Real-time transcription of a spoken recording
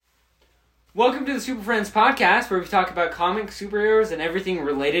Welcome to the Super Friends podcast, where we talk about comics, superheroes, and everything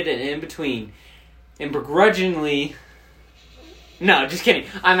related and in between. And begrudgingly... No, just kidding.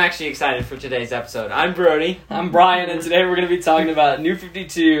 I'm actually excited for today's episode. I'm Brody. I'm Brian, and today we're going to be talking about New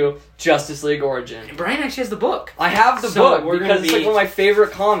 52, Justice League Origin. And Brian actually has the book. I have the book because it's like one of my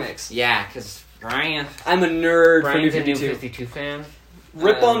favorite comics. Yeah, because Brian... I'm a nerd Brian's for New 52. a New 52 fan.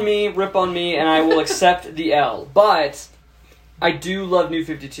 Rip on me, and I will accept the L. But... I do love New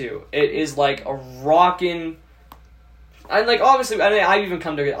 52. It is like a rockin'... And like, obviously,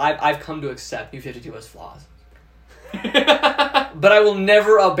 I've come to accept New 52 as flaws. But I will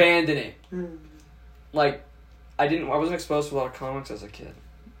never abandon it. Like, I wasn't exposed to a lot of comics as a kid.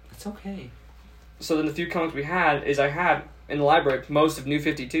 It's okay. So then the few comics I had in the library most of New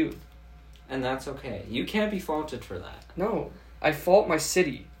 52. And that's okay. You can't be faulted for that. No. I fault my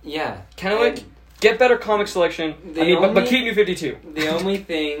city. Yeah. Can I, get better comic selection, but keep New 52. The only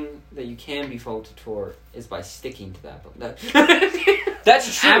thing that you can be faulted for is by sticking to that book.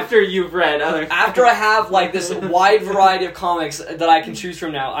 That's true. After you've read other... After I have, like, this wide variety of comics that I can choose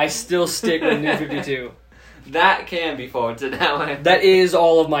from now, I still stick with New 52. That can be faulted, however. That is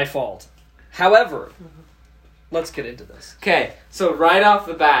all of my fault. However, let's get into this. Okay, so right off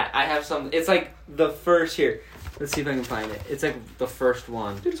the bat, I have some... It's like the first here. Let's see if I can find it. It's like the first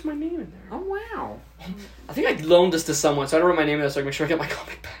one. Dude, it's my name in there. Oh, wow. I think I loaned this to someone, so I don't write my name in there so I can make sure I get my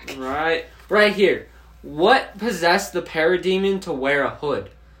comic back. Right here. What possessed the Parademon to wear a hood?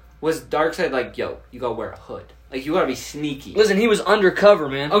 Was Darkseid like, yo, you gotta wear a hood? Like, you gotta be sneaky. Listen, he was undercover,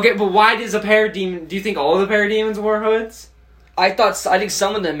 man. Okay, but why does a Parademon... Do you think all the Parademons wore hoods? I think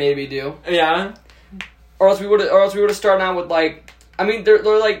some of them maybe do. Yeah. Or else we would have started out with, like... I mean,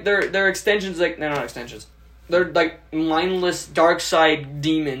 they're extensions, like... They're not extensions. They're, like, mindless Darkseid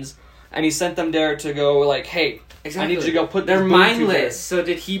demons. And he sent them there to go, like, hey, exactly. I need you to go put They're mindless. So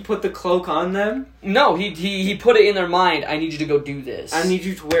did he put the cloak on them? No, he put it in their mind. I need you to go do this. I need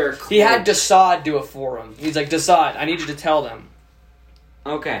you to wear a cloak. He had Desaad do it for him. He's like, Desaad, I need you to tell them.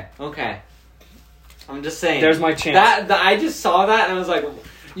 Okay. I'm just saying. There's my chance. I just saw that and I was like...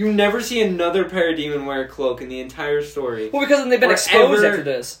 You never see another Parademon wear a cloak in the entire story. Well, because they've been exposed after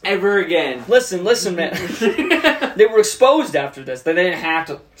this. Ever again. Listen, man. They were exposed after this. They didn't have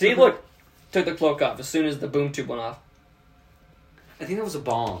to. See, look. Took the cloak off as soon as the boom tube went off. I think that was a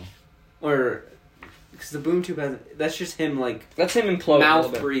bomb. Or... Because the boom tube has... That's just him, like... That's him imploding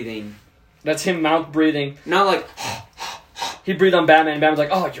mouth breathing. That's him mouth breathing. Not like... He breathed on Batman, and Batman's like,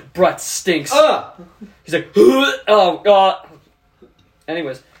 oh, your breath stinks. He's like, oh, God.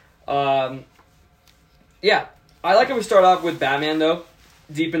 Anyways, yeah, I like how we start off with Batman, though,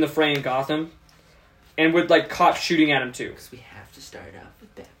 deep in the fray in Gotham, and with, like, cops shooting at him, too. Because we have to start off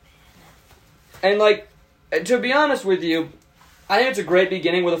with Batman. And, like, to be honest with you, I think it's a great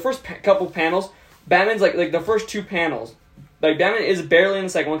beginning. With the first couple panels, Batman's, like the first two panels, like, Batman is barely in the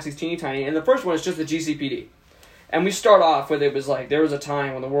second one because he's teeny tiny, and the first one is just the GCPD. And we start off with it was like, there was a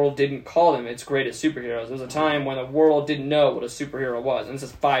time when the world didn't call them its greatest superheroes. There was a time when the world didn't know what a superhero was. And this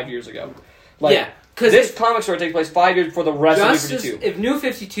is 5 years ago. Like, yeah, because this comic story takes place 5 years before the rest of New 52. If New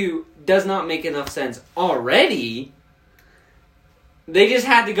 52 does not make enough sense already, they just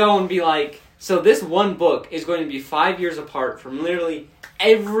had to go and be like, so this one book is going to be 5 years apart from literally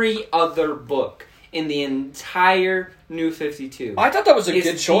every other book in the entire New 52. I thought that was a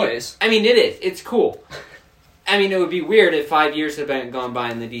good choice. I mean, it is. It's cool. I mean, it would be weird if 5 years had gone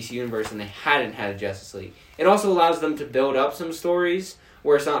by in the DC universe and they hadn't had a Justice League. It also allows them to build up some stories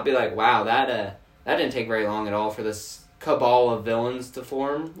where it's not be like, wow, that didn't take very long at all for this cabal of villains to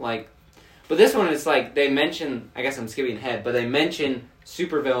form. Like, but this one, it's like they mention, I guess I'm skipping ahead, but they mention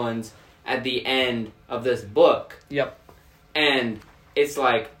supervillains at the end of this book. Yep. And it's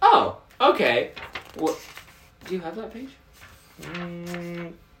like, oh, okay. Well, do you have that page?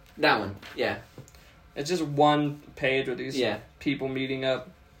 That one, yeah. It's just one page with these people meeting up.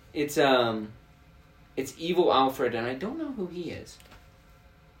 It's Evil Alfred, and I don't know who he is.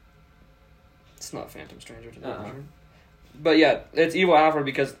 It's not Phantom Stranger to me. But yeah, it's Evil Alfred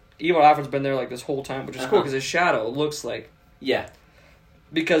because Evil Alfred's been there like this whole time, which is cool because his shadow looks like... Yeah.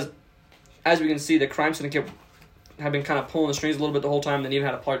 Because, as we can see, the Crime Syndicate have been kind of pulling the strings a little bit the whole time, and even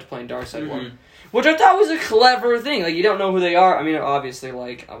had a part to play in Darkseid 1. Which I thought was a clever thing. Like, you don't know who they are. I mean, obviously,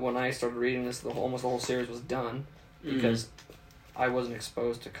 like, when I started reading this, almost the whole series was done. Because I wasn't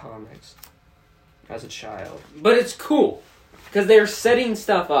exposed to comics as a child. But it's cool. Because they're setting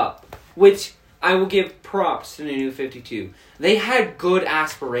stuff up. Which I will give props to the New 52. They had good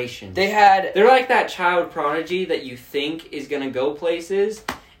aspirations. They're like that child prodigy that you think is going to go places,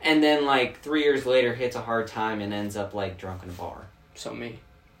 and then, like, 3 years later hits a hard time and ends up, like, drunk in a bar. So me.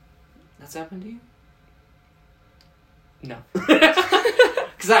 That's happened to you? No.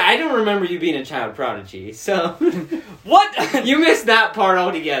 Because I don't remember you being a child prodigy, so... What? You missed that part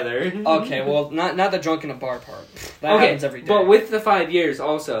altogether. Okay, well, not the drunk in a bar part. That happens every day. But with the 5 years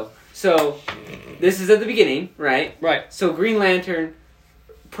also. So, this is at the beginning, right? Right. So Green Lantern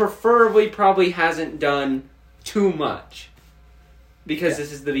preferably probably hasn't done too much. Because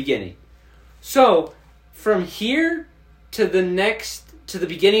this is the beginning. So, from here to the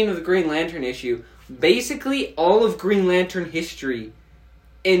beginning of the Green Lantern issue, basically all of Green Lantern history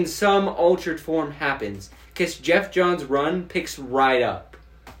in some altered form happens. Because Jeff Johns' run picks right up.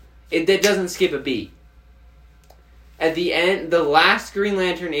 It doesn't skip a beat. At the end, the last Green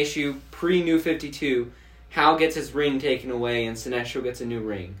Lantern issue, pre-New 52, Hal gets his ring taken away and Sinestro gets a new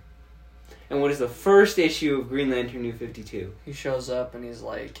ring. And what is the first issue of Green Lantern New 52? He shows up and he's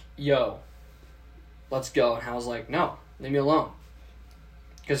like, yo, let's go. And Hal's like, no, leave me alone.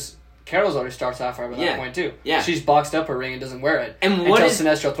 Because Carol's already Star Sapphire by that point, too. Yeah. She's boxed up her ring and doesn't wear it. And what is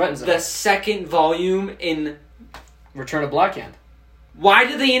Sinestro threatens the it. second volume in... Return of Black Hand. Why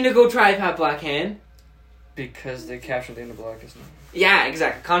did the Indigo Tribe have Black Hand? Because they captured the Indigo Black. Yeah,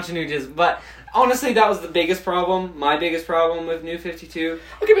 exactly. Continuity is... But honestly, that was the biggest problem. My biggest problem with New 52.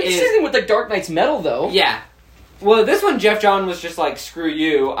 Okay, but it's the same thing with the Dark Knight's Metal, though. Yeah. Well, this one, Jeff John was just like, screw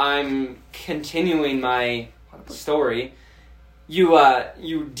you. I'm continuing my story.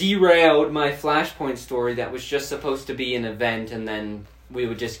 You derailed my Flashpoint story that was just supposed to be an event, and then we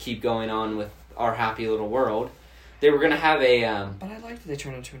would just keep going on with our happy little world. They were gonna have But I like that they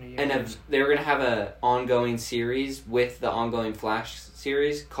turned into a new universe. they were gonna have a ongoing series with the ongoing Flash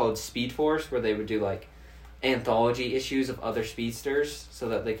series called Speed Force, where they would do like anthology issues of other speedsters so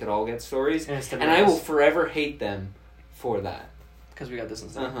that they could all get stories. And I will forever hate them for that. Because we got this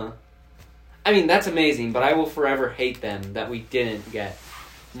instead. I mean, that's amazing, but I will forever hate them that we didn't get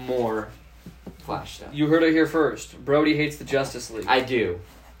more Flash stuff. You heard it here first. Brody hates the Justice League. I do.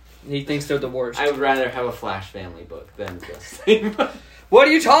 He thinks they're the worst. I would rather have a Flash family book than Justice League book. What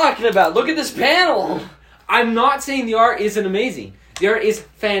are you talking about? Look at this panel! I'm not saying the art isn't amazing. The art is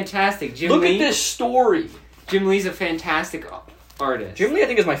fantastic. Look at this story. Jim Lee's a fantastic artist. Jim Lee, I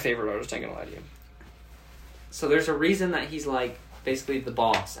think, is my favorite artist, I ain't gonna lie to you. So there's a reason that he's like basically the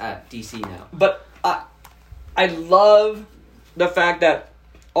boss at DC now. But I love the fact that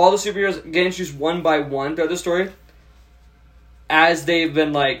all the superheroes get introduced one by one throughout the story as they've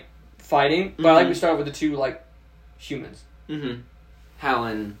been like fighting. But I like we start with the two like humans. Hal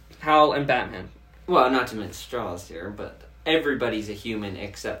and Batman. Well, not to mince straws here, but everybody's a human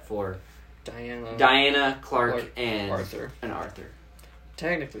except for Diana, Clark, and Arthur.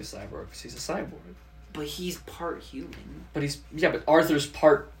 Technically Cyborg, because he's a cyborg. But he's part human. But Arthur's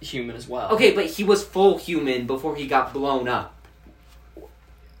part human as well. Okay, but he was full human before he got blown up.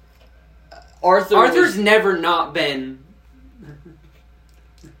 Arthur's never not been...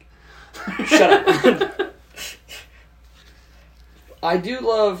 Shut up. I do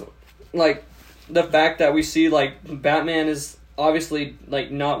love, like, the fact that we see, like, Batman is obviously,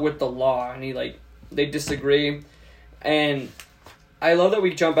 like, not with the law, and they disagree, and I love that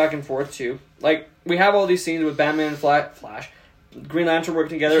we jump back and forth, too. Like, we have all these scenes with Batman and Flash, Green Lantern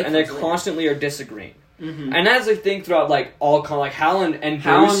working together, and they constantly are disagreeing. And that's the thing throughout, like, all like Hal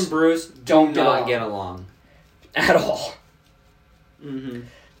and Bruce don't get along. At all.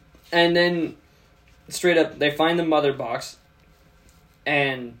 And then, straight up, they find the mother box,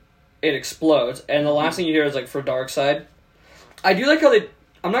 and it explodes, and the last thing you hear is, like, for Darkseid. I do like how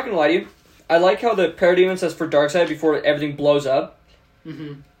I'm not gonna lie to you, I like how the Parademon says for Darkseid before everything blows up.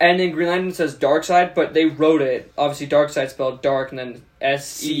 And then Green Lantern says Darkseid, but they wrote it, obviously Darkseid spelled dark, and then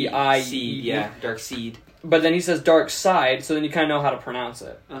S-E-I-E. Yeah, Darkseid. But then he says Darkseid, so then you kind of know how to pronounce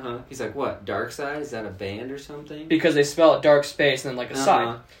it. He's like, what, Darkseid? Is that a band or something? Because they spell it dark space and then, like, a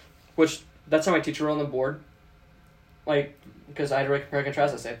side. Which, that's how my teacher wrote on the board. Like, because I had to compare and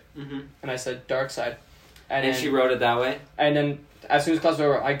contrast essay. And I said Darkseid. And she wrote it that way? And then, as soon as class was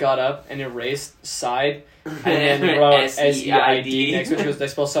over, I got up and erased side. And then wrote S-E-I-D next to it because they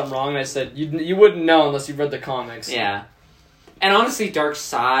spelled something wrong. And I said, you wouldn't know unless you read the comics. Yeah. And honestly,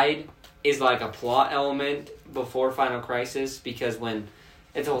 Darkseid is like a plot element before Final Crisis, because when...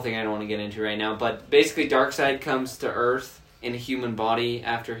 It's a whole thing I don't want to get into right now, but basically Darkseid comes to Earth in a human body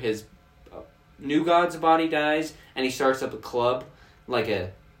after his New God's body dies, and he starts up a club, like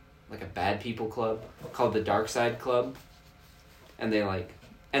a bad people club, called the Darkseid Club. And they like...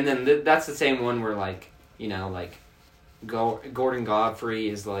 And then that's the same one where, like, you know, like, Gordon Godfrey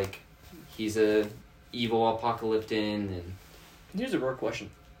is, like, he's a evil apocalyptician, and... Here's a real question.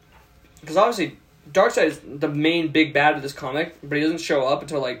 Because obviously, Darkseid is the main big bad of this comic, but he doesn't show up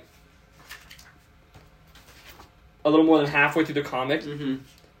until, like, a little more than halfway through the comic. Mm-hmm.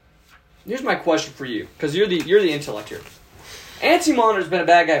 Here's my question for you, because you're the intellect here. Anti-Monitor's been a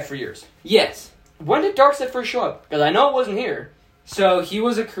bad guy for years. Yes. When did Darkseid first show up? Because I know it wasn't here. So he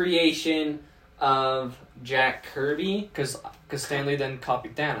was a creation of Jack Kirby. Because Stan Lee then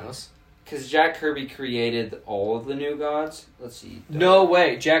copied Thanos. Because Jack Kirby created all of the new gods. Let's see. No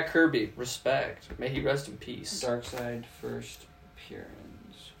way. Jack Kirby. Respect. May he rest in peace. Darkseid first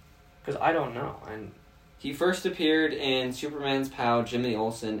appearance. Because I don't know. And He first appeared in Superman's pal Jimmy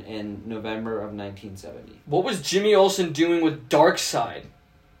Olsen in November of 1970. what was Jimmy Olsen doing with Darkseid?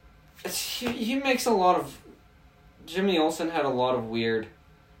 He makes a lot of... Jimmy Olsen had a lot of weird...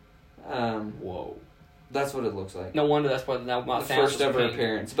 Whoa. That's what it looks like. No wonder that's why now The first ever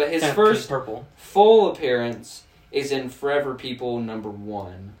appearance. But his Pink first purple. full appearance is in Forever People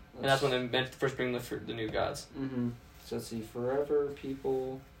 #1. And that's when they meant to first bring the new gods. Mm-hmm. So let's see. Forever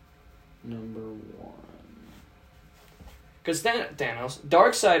People #1. Because Thanos,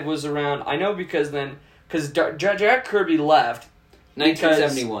 Darkseid was around. I know because Jack Kirby left.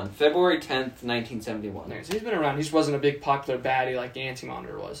 1971. February 10th, 1971. So he's been around. He just wasn't a big popular baddie like the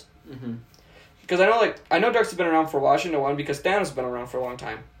Anti-Monitor was. Mm-hmm. Because I know Darkseid's been around for a while. I should know one because Thanos has been around for a long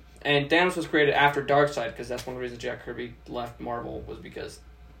time, and Thanos was created after Darkseid because that's one of the reasons Jack Kirby left Marvel was because.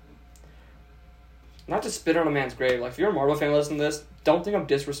 Not to spit on a man's grave. Like if you're a Marvel fan, listen to this. Don't think I'm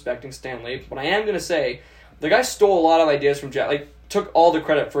disrespecting Stan Lee, but I am gonna say the guy stole a lot of ideas from Jack. Like took all the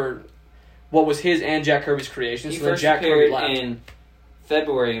credit for what was his and Jack Kirby's creations. He So then first Jack Kirby appeared left. in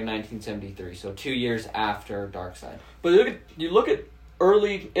February of 1973, so 2 years after Darkseid. But you look at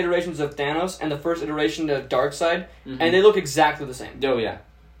early iterations of Thanos and the first iteration of Darkseid, Mm-hmm. and they look exactly the same. Oh, yeah.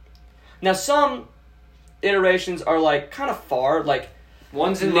 Now, some iterations are, like, kind of far. Like,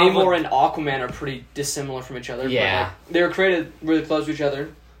 One's in Namor and Aquaman are pretty dissimilar from each other. Yeah. But, like, they were created really close to each other.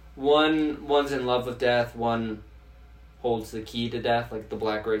 One's in love with death, one holds the key to death, like the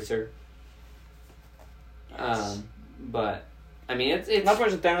Black Racer. But, I mean, it's... Not to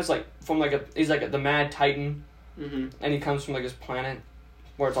mention Thanos, like, he's like the Mad Titan, Mm-hmm. and he comes from, like, his planet,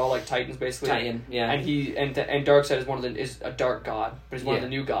 where it's all, like, Titans, basically. Titan, yeah. And Darkseid is a dark god, but he's one of the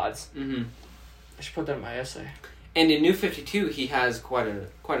new gods. Mm-hmm. I should put that in my essay. And in New 52, he has quite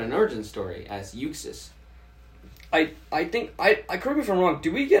an origin story as Euxis. I think correct me if I'm wrong.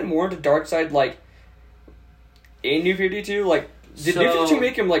 Do we get more into Darkseid like in New 52? Like did New 52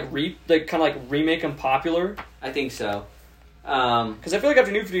 make him remake him popular? I think so. Because I feel like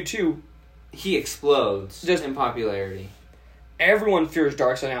after New 52, he explodes Just- in popularity. everyone fears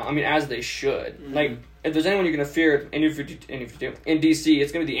Darkseid now. I mean, as they should. Mm-hmm. Like if there's anyone you're gonna fear in New 52 in DC,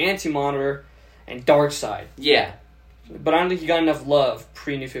 it's gonna be the Anti-Monitor and Darkseid. Yeah. But I don't think he got enough love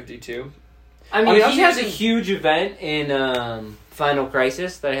pre New 52. I mean, he has a thinking- huge event in Final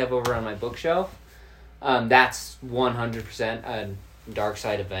Crisis that I have over on my bookshelf. That's 100% a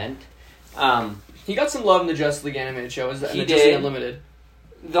Darkseid event. He got some love in the Justice League animated show. He Justice League did. Unlimited.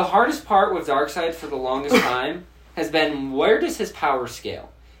 The hardest part with Darkseid for the longest time has been, where does his power scale?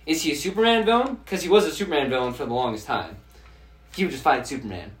 Is he a Superman villain? Because he was a Superman villain for the longest time. He would just fight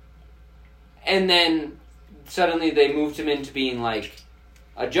Superman. And then suddenly they moved him into being like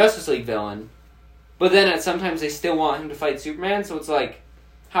a Justice League villain. But then sometimes they still want him to fight Superman, so it's like,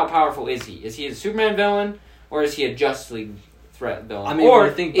 how powerful is he? Is he a Superman villain, or is he a Justice League threat villain? I mean, or when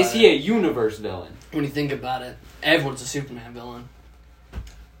you think about is he a universe villain? When you think about it, everyone's a Superman villain.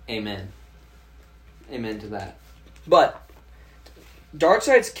 Amen. Amen to that. But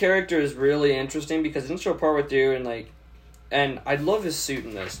Darkseid's character is really interesting because it didn't show part with you and I love his suit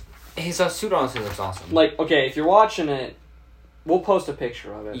in this. His suit honestly looks awesome. Like, okay, if you're watching it, we'll post a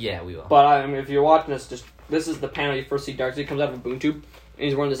picture of it. Yeah, we will. But I mean, if you're watching this is the panel you first see Darkseid. He comes out of a boom tube, and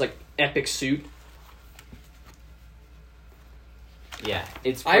he's wearing this like epic suit. Yeah,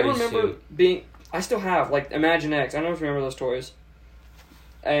 it's. I pretty remember I still have like Imagine X. I don't know if you remember those toys.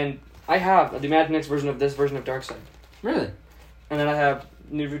 And I have the Imagine X version of this version of Darkseid. Really? And then I have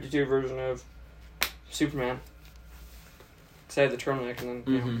New 52 version of Superman. Because I have the turtleneck and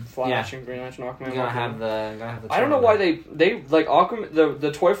then Flash and Green Lantern, Aquaman. You gotta have the. I don't know why they like Aquaman.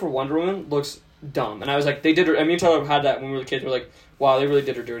 The toy for Wonder Woman looks dumb, and I was like, they did her. I mean, Tyler had that when we were kids. We're like, wow, they really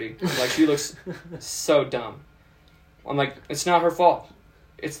did her dirty. Like she looks so dumb. I'm like, it's not her fault.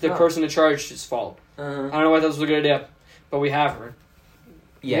 It's the person in charge's fault. I don't know why that was a good idea, but we have her.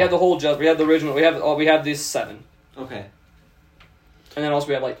 Yeah. We have the whole we have the original. We have these 7. Okay. And then also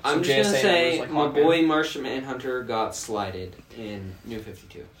we have like some I'm just JSA gonna say numbers, like my Hawkman. boy Martian Manhunter got slided in New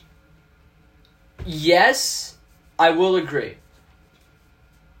 52. Yes, I will agree.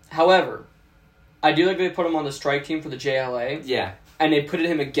 However, I do like they put him on the strike team for the JLA. Yeah. and they put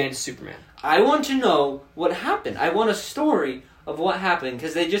him against Superman. I want to know what happened. I want a story of what happened,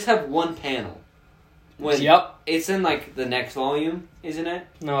 because they just have one panel. Yep. It's in, like, the next volume, isn't it?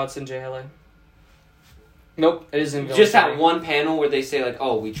 No, it's in JLA. Nope, it is in Villain Just that City. one panel where they say, like,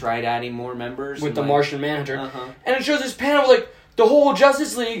 oh, we tried adding more members. With and, the like, Martian Manhunter. Uh-huh. And it shows this panel with, like, the whole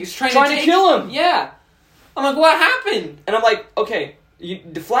Justice League He's trying to kill him. Yeah. I'm like, what happened? And I'm like, okay,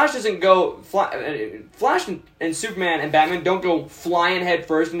 the Flash doesn't go... Flash and Superman and Batman don't go flying head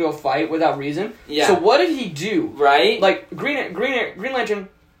first into a fight without reason. Yeah. So what did he do? Right? Like, Green Lantern...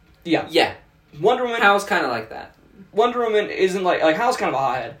 Yeah. Yeah. Wonder Woman... Hal's kind of like that. Wonder Woman isn't like Hal's kind of a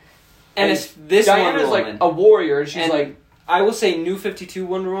hothead. And it's this Diana's Wonder Woman. like a warrior, and she's And like... I will say New 52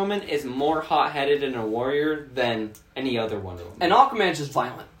 Wonder Woman is more hot-headed and a warrior than any other Wonder Woman. And Aquaman's just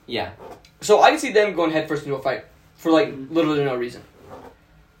violent. Yeah. So I can see them going headfirst into a fight for, like, literally no reason.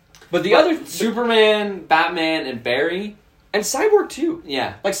 But Superman, Batman, and Barry... And Cyborg, too.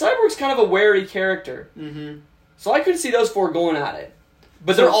 Yeah. Like, Cyborg's kind of a wary character. Mm-hmm. So I could see those four going at it.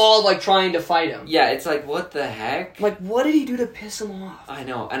 But they're all, like, trying to fight him. Yeah, it's like, what the heck? Like, what did he do to piss him off? I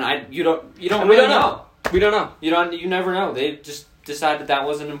know, and you don't We really don't know. We don't know. You never know. They just decided that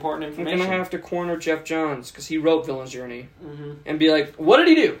wasn't important I'm information. gonna have to corner Jeff Johns, because he wrote Villain's Journey. Mm-hmm. And be like, what did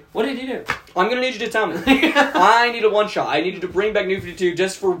he do? What did he do? I'm gonna need you to tell me. I need a one-shot. I need you to bring back New 52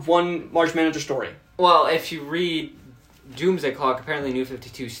 just for one Martian Manhunter story. Well, if you read Doomsday Clock, apparently New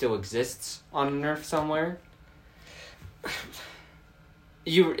 52 still exists on an Earth somewhere.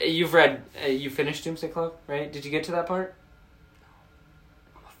 You've read, you finished Doomsday Clock, right? Did you get to that part?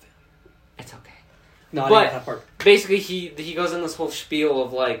 I'm a failure. It's okay. No, I But- didn't get that part. Basically, he goes in this whole spiel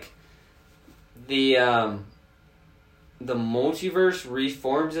of, like, the multiverse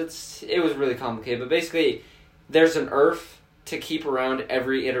reforms. It was really complicated, but basically, there's an Earth to keep around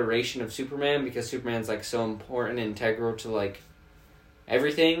every iteration of Superman, because Superman's, like, so important and integral to, like,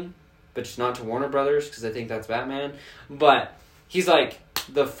 everything, but just not to Warner Brothers, because I think that's Batman. But he's, like,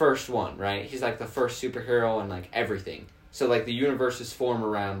 the first one, right? He's, like, the first superhero and, like, everything. So, like, the universes form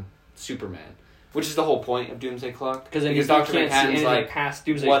around Superman, which is the whole point of Doomsday Clock. Because Dr. Manhattan's like, past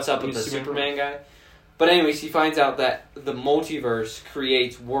Doomsday. what's up with the Superman guy? But anyways, he finds out that the multiverse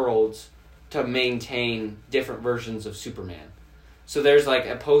creates worlds to maintain different versions of Superman. So there's, like,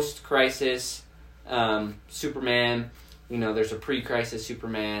 a post-crisis Superman. You know, there's a pre-crisis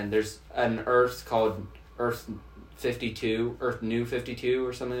Superman. There's an Earth called Earth 52, Earth New 52,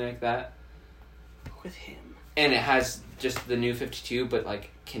 or something like that. With him. And it has just the New 52, but, like,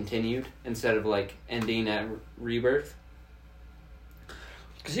 continued instead of, like, ending at Rebirth.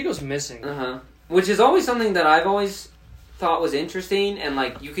 Because he goes missing. Uh-huh. Which is always something that I've always thought was interesting, and,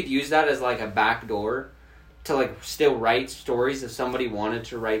 like, you could use that as, like, a back door to, like, still write stories if somebody wanted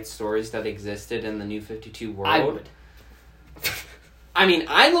to write stories that existed in the New 52 world. I would. I mean,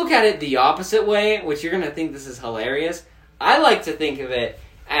 I look at it the opposite way, which you're going to think this is hilarious. I like to think of it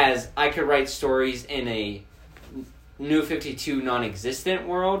as I could write stories in a New 52 non-existent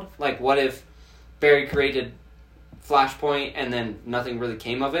world. Like, what if Barry created Flashpoint and then nothing really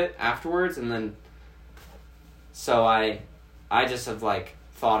came of it afterwards? And then, so I just have, like,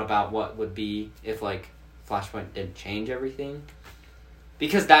 thought about what would be if, like, Flashpoint didn't change everything.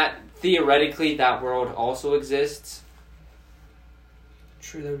 Because theoretically, that world also exists.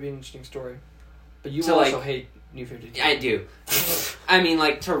 True, that would be an interesting story. But you So, also like, hate New 52. I do. I mean,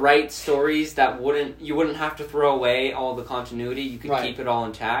 like, to write stories that you wouldn't have to throw away all the continuity. You could keep it all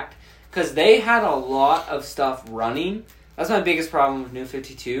intact. Because they had a lot of stuff running. That's my biggest problem with New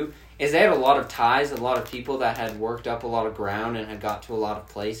 52, is they had a lot of ties, a lot of people that had worked up a lot of ground and had got to a lot of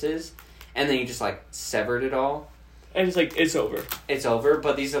places. And then you just, like, severed it all. And it's like, it's over. It's over,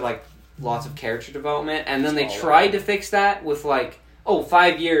 but these are, like, lots of character development. And then they It's all tried over. to fix that with, like,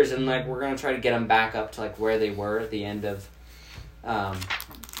 5 years, and, like, we're going to try to get them back up to, like, where they were at the end of,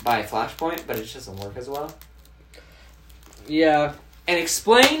 by Flashpoint, but it just doesn't work as well. Yeah. And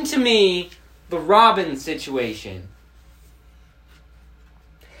explain to me the Robin situation.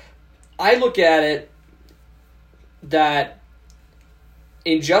 I look at it that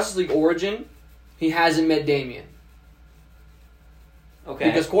in Justice League Origin, he hasn't met Damian. Okay.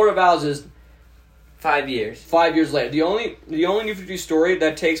 Because Court of Owls is 5 years. 5 years later. The only New 52 story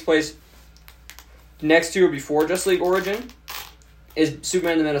that takes place next to or before Justice League Origin is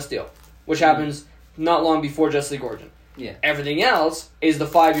Superman and the Man of Steel, which happens not long before Justice League Origin. Yeah. Everything else is the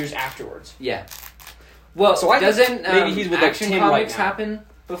 5 years afterwards. Yeah. Well, So I think doesn't maybe he's with, like, Action Tim right Comics now. happen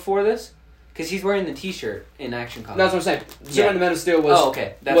before this? Because he's wearing the T-shirt in Action Comics. That's what I'm saying. Superman and the Man of Steel was. Oh,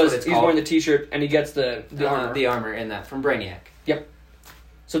 okay. That's what it's he's called. wearing the T-shirt and he gets the armor. The armor in that from Brainiac.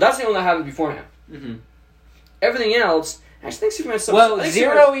 So that's the only one that happened beforehand. Mm-hmm. Everything else I just think Superman. Well,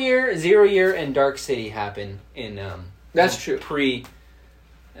 Zero Year, and Dark City happen in That's true. Pre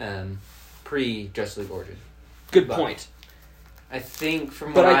Justice League Origin. Good point. I think,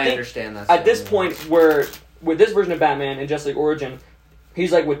 from But what I I think understand, that's at the this only point where with this version of Batman in Justice League Origin,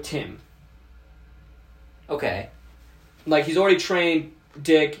 he's like with Tim. one. Okay. Like he's already trained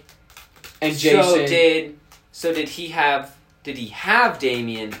Dick and Jason. So did he have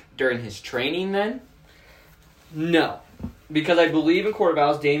Damian during his training then? No, because I believe in Court of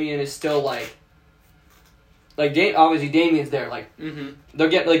Owls, Damian is still obviously Damian's there. Like they'll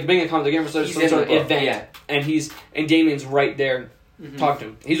get like being a comic, they're getting for some sort of event, and Damian's right there talking to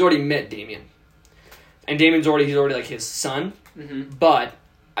him. He's already met Damian, and he's already like his son. But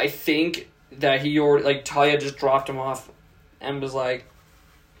I think that he already like Talia just dropped him off, and was like,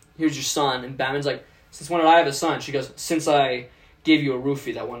 "Here's your son," and Batman's like, "Since when did I have a son?" She goes, "Since I gave you a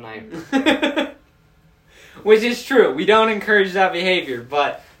roofie that one night." Which is true. We don't encourage that behavior,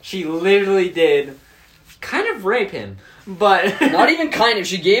 but she literally did kind of rape him. But not even kind of.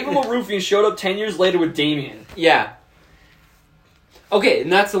 She gave him a roofie and showed up 10 years later with Damian. Yeah. Okay,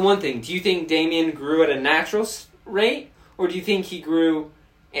 and that's the one thing. Do you think Damian grew at a natural rate, or do you think he grew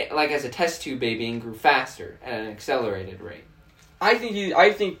like as a test tube baby and grew faster at an accelerated rate? I think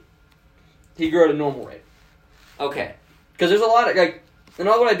he grew at a normal rate. Okay. Because there's a lot of like. You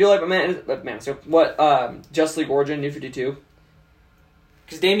know what I do like Justice League Origin, New 52?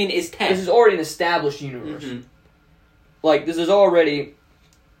 Because Damian is 10. This is already an established universe. Like, this is already...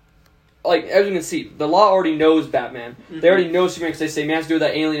 Like, as you can see, the law already knows Batman. They already know Superman because they say, man has to do with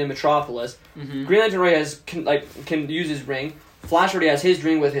that alien in Metropolis. Green Lantern already can use his ring. Flash already has his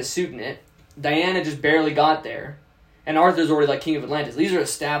ring with his suit in it. Diana just barely got there. And Arthur's already like King of Atlantis. These are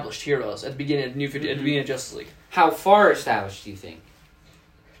established heroes at the beginning of at the beginning of Justice League. How far established do you think?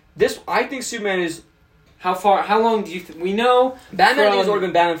 I think Superman is... How long do you we know... Batman has already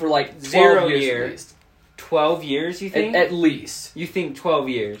been Batman for like 12 years at least. 12 years, you think? At least. You think 12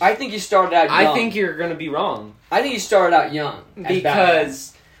 years? I think he started out young. I think you're going to be wrong. I think he started out young.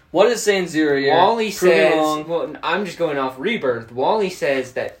 Because... What does it say in 0 Year? Wally says... Well, I'm just going off Rebirth. Wally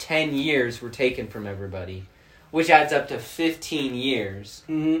says that 10 years were taken from everybody, which adds up to 15 years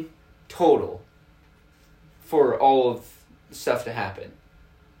total for all of stuff to happen.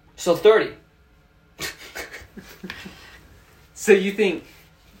 So 30. So you think...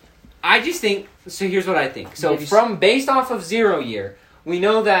 I just think... So here's what I think. So based off of 0 Year, we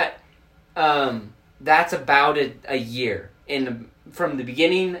know that that's about a year from the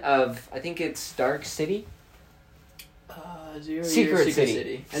beginning of, I think it's Dark City? Secret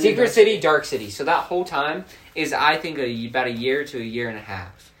City. Secret City, Dark City. So that whole time is, I think, about a year to a year and a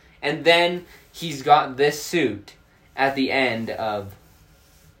half. And then he's got this suit at the end of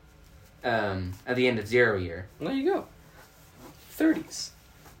 0 Year. There you go. 30s.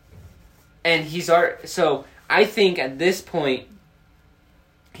 And so I think at this point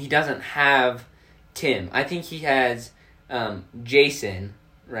he doesn't have Tim. I think he has Jason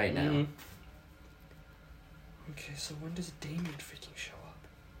right now. Okay, so when does Damian freaking show up?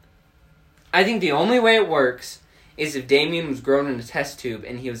 I think the only way it works is if Damian was grown in a test tube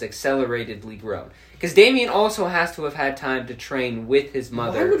and he was acceleratedly grown. Because Damian also has to have had time to train with his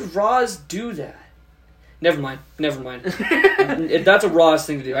mother. Why would Roz do that? Never mind. That's a Roz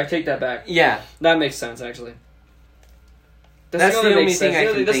thing to do. I take that back. Yeah. That makes sense, actually. That's the only thing I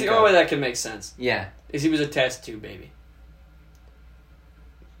can think of. That's the only way that can make sense. Yeah. Is he was a test tube baby.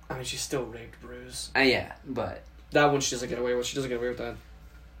 I mean, she's still raped Bruce. Yeah, but... That one she doesn't get away with. She doesn't get away with that.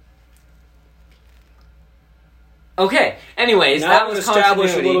 Okay, anyways, now that was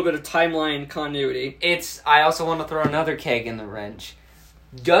established a little bit of timeline continuity. I also want to throw another keg in the wrench.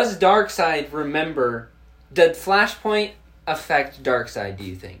 Does Darkseid remember... Did Flashpoint affect Darkseid, do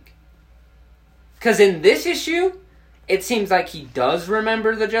you think? Because in this issue, it seems like he does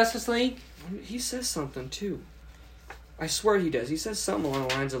remember the Justice League. He says something, too. I swear he does. He says something along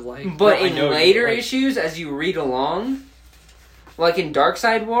the lines of, like... But in later issues, as you read along, like in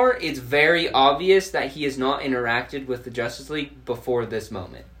Darkseid War, it's very obvious that he has not interacted with the Justice League before this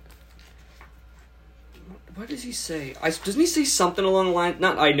moment. What does he say? Doesn't he say something along the line...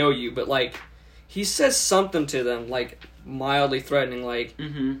 Not I know you, but, like... He says something to them, like, mildly threatening, like...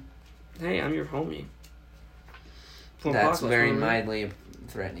 Hey, I'm your homie. That's very mildly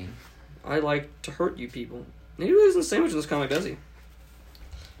threatening. I like to hurt you people. And he really doesn't say much in this comic, does he?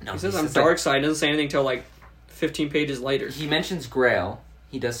 No, he says I'm Darkseid. He doesn't say anything until, like, 15 pages later. He mentions Grail.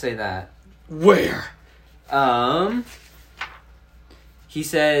 He does say that. Where? He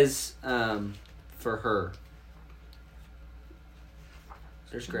says, for her.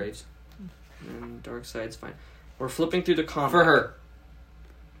 There's Graves. And Darkseid's fine. We're flipping through the comic. For her.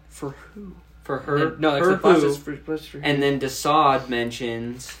 For who? For her. No, her the Flash who. is for And then Desaad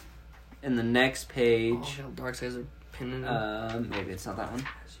mentions in the next page. Oh, Darkseid's a pinning. Maybe it's not that one.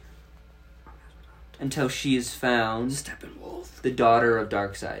 Until she is found, Steppenwolf, the daughter of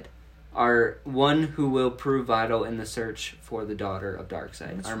Darkseid, our one who will prove vital in the search for the daughter of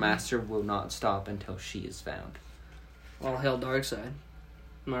Darkseid. That's Our right. master will not stop until she is found. All hail Darkseid.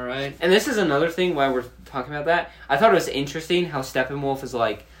 Am I right? And this is another thing why we're talking about that. I thought it was interesting how Steppenwolf is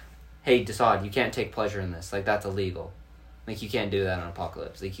like, hey, Desaad, you can't take pleasure in this. Like, that's illegal. Like, you can't do that on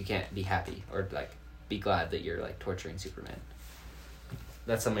Apocalypse. Like, you can't be happy or, like, be glad that you're, like, torturing Superman.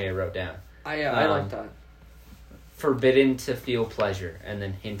 That's something I wrote down. I like that. Forbidden to feel pleasure, and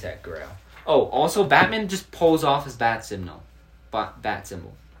then hint at Grail. Oh, also, Batman just pulls off his bat symbol. Bat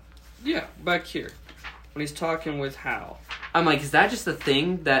symbol. Yeah, back here. When he's talking with Hal. I'm like, is that just a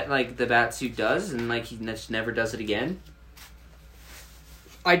thing that, like, the Batsuit does, and, like, he just never does it again?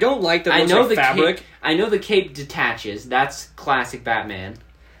 I don't like that. I know the fabric. cape. I know the cape detaches. That's classic Batman.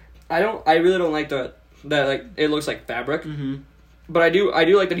 I really don't like that. Like it looks like fabric. Mm-hmm. But I do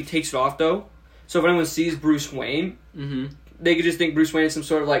like that he takes it off though. So if anyone sees Bruce Wayne, they could just think Bruce Wayne is some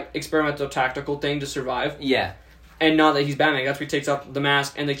sort of like experimental tactical thing to survive. Yeah. And not that he's Batman. That's where he takes off the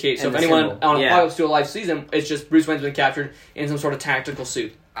mask and the cape. So And if the anyone symbol. on Yeah. Apocalypse Still Alive sees him, it's just Bruce Wayne's been captured in some sort of tactical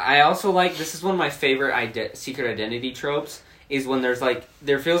suit. I also like, this is one of my favorite secret identity tropes, is when there's like,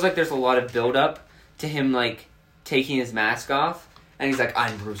 there feels like there's a lot of build-up to him like taking his mask off, and he's like,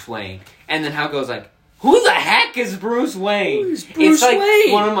 I'm Bruce Wayne. And then Hal goes like, who the heck is Bruce Wayne? Who's Bruce it's like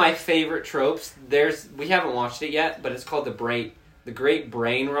Wayne? one of my favorite tropes. We haven't watched it yet, but it's called the Great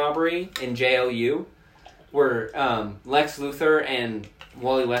Brain Robbery in JLU, where Lex Luthor and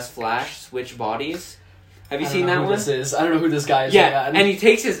Wally West Flash switch bodies. Have you seen that one? is. I don't know who this guy is. Yeah, and he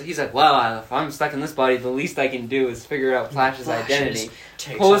takes he's like, well, if I'm stuck in this body, the least I can do is figure out Flash's identity.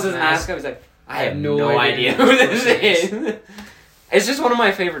 Pulls his mask up, he's like, I have no idea who this is. It's just one of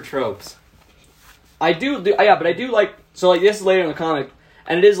my favorite tropes. I do like, so like this is later in the comic,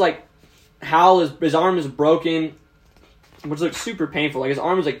 and it is like, Hal his arm is broken, which looks super painful, like his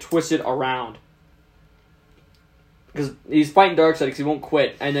arm is like twisted around. Because he's fighting Darkseid because he won't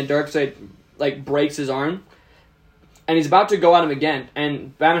quit, and then Darkseid like breaks his arm, and he's about to go at him again,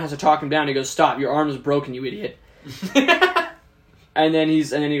 and Batman has to talk him down. He goes, "Stop! Your arm is broken, you idiot!" and then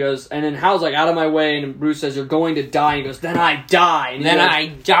Hal's like, "Out of my way!" And Bruce says, "You're going to die." And he goes, "Then I die." And I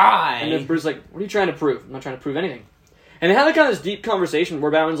die. And then Bruce's like, "What are you trying to prove?" "I'm not trying to prove anything." And they had like kind of this deep conversation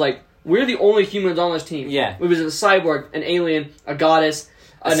where Batman's like, "We're the only humans on this team." Yeah. It was a cyborg, an alien, a goddess,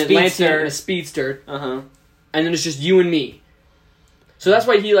 an Atlantean, and a speedster, Uh-huh. and then it's just you and me. So that's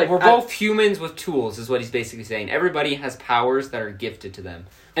why he like We're both humans with tools, is what he's basically saying. Everybody has powers that are gifted to them,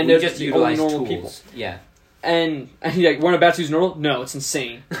 and we they're just the utilize only normal tools. people. Yeah. And he's like, "We're about to use normal?" No, it's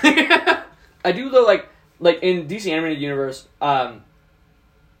insane. I do though, like in DC animated universe,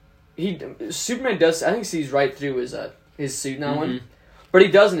 Superman does. I think sees right through his suit in that one, but he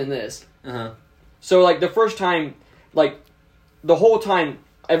doesn't in this. Uh-huh. So like the first time, like the whole time,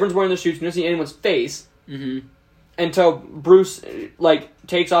 everyone's wearing their suits. You don't see anyone's face until Bruce like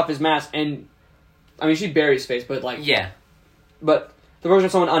takes off his mask, and I mean she buries his face, but like But the version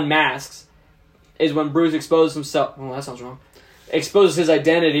of someone unmasks is when Bruce exposes himself. Well, that sounds wrong. Exposes his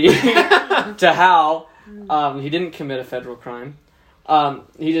identity to Hal. He didn't commit a federal crime.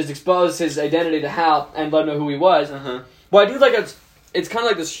 He just exposed his identity to Hal and let him know who he was. Well, I do like it's kind of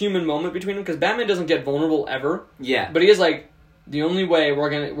like this human moment between them because Batman doesn't get vulnerable ever. Yeah. But he is like, the only way we're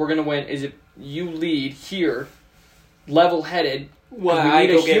gonna win is if you lead here, level-headed. Well, we I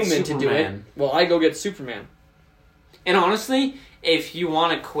need go a get human to do it. Superman. Well, I go get Superman. And honestly, if you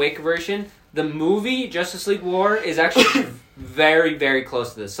want a quick version, the movie Justice League War is actually very, very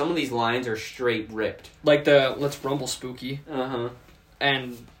close to this. Some of these lines are straight ripped. Like the Let's Rumble Spooky. Uh-huh.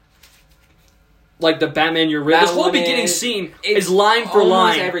 And like the Batman You're Real. That This whole one beginning is- scene It's is line for almost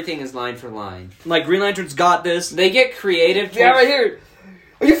line. everything is line for line. Like Green Lantern's got this. They get creative. Yeah, right here.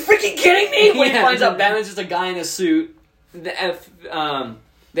 Are you freaking kidding me? When he Yeah. finds out Batman's just a guy in a suit. They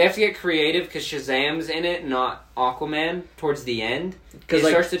have to get creative because Shazam's in it, not Aquaman. Towards the end, it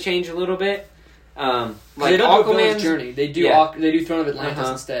like, starts to change a little bit. Like they don't do a villain's Aquaman's journey. They do yeah. they do Throne of Atlantis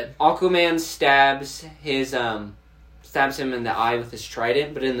Uh-huh. instead. Aquaman stabs him in the eye with his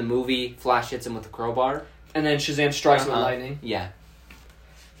trident, but in the movie, Flash hits him with a crowbar. And then Shazam strikes him with lightning. Yeah.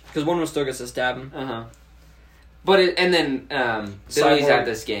 Because Wonder Woman still gets to stab him. But and then Billy's Cyborg. at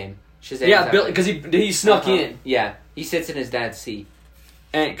this game. Shazam's Yeah, at Billy, because he snuck in. Yeah, he sits in his dad's seat.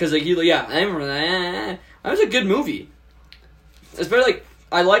 And because like, I remember that. That was a good movie. Especially like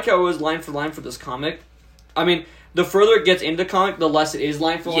I like how it was line for line for this comic. I mean, the further it gets into the comic, the less it is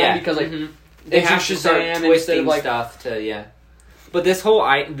line for line because like they it's have to start Shazam twisting instead of, like, stuff to But this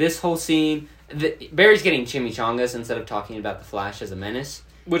whole scene, Barry's getting chimichangas instead of talking about the Flash as a menace.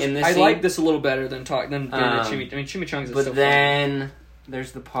 which in this I scene. like this a little better than getting chimichangas. Is But so then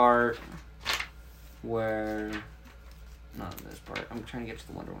there's the part where not this part. I'm trying to get to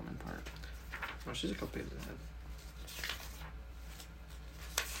the Wonder Woman part. Oh, she's a couple pages ahead.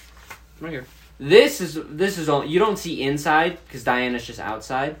 Right here. This is all you don't see inside because Diana's just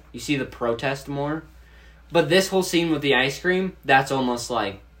outside. You see the protest more, but this whole scene with the ice cream, that's almost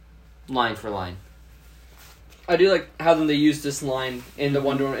like line for line. I do like how then they use this line in the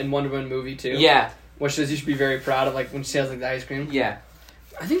Wonder Woman movie too. Yeah, Which says you should be very proud of like when she has like the ice cream. yeah.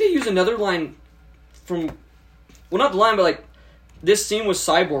 I think they use another line from, well, not the line, but like this scene with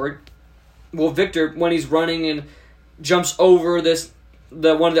Cyborg. Well, Victor when he's running and jumps over one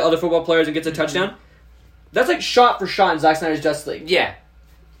of the other football players and gets a touchdown. That's like shot for shot in Zack Snyder's Justice League. Yeah.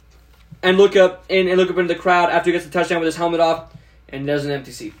 And look up into the crowd after he gets the touchdown with his helmet off, and there's an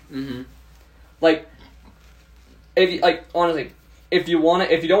empty seat. Mm-hmm. Like, honestly, if you don't want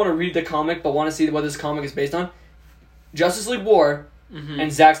to read the comic but want to see what this comic is based on, Justice League War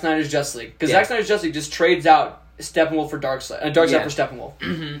and Zack Snyder's Justice League, because Zack Snyder's Justice League just trades out Steppenwolf for Darkseid, and Darkseid for Steppenwolf,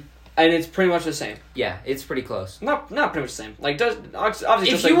 and it's pretty much the same. Yeah, it's pretty close. Not pretty much the same. Like, obviously, If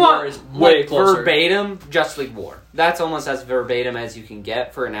Justice you League War want is way closer. verbatim, Justice League War. That's almost as verbatim as you can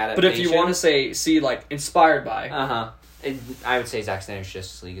get for an adaptation. But if you want to see like inspired by, I would say Zack Snyder's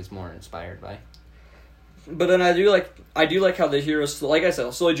Justice League is more inspired by. But then I do like how the heroes, like I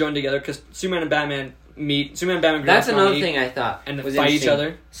said, slowly join together because Superman and Batman meet. Superman and Batman. That's another thing I thought and was fight each interesting.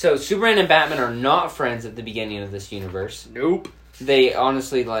 other. So Superman and Batman are not friends at the beginning of this universe. Nope. They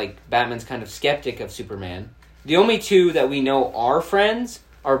honestly Batman's kind of skeptic of Superman. The only two that we know are friends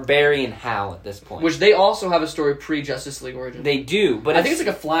are Barry and Hal at this point. Which they also have a story pre-Justice League origin. They do, but I think it's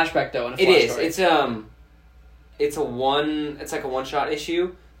like a flashback though. In a it flash is. story. It's like a one-shot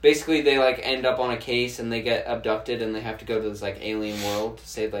issue. Basically, they end up on a case and they get abducted and they have to go to this alien world to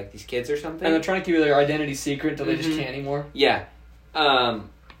save these kids or something. And they're trying to keep their identity secret until they just can't anymore. Yeah,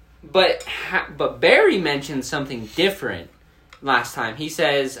 but Barry mentioned something different last time. He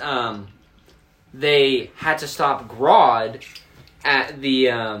says they had to stop Grodd at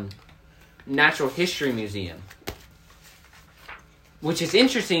the Natural History Museum, which is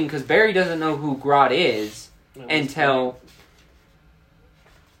interesting because Barry doesn't know who Grodd is until.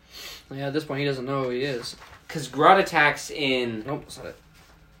 Yeah, at this point he doesn't know who he is. Because Grodd attacks in. Nope, that's not it.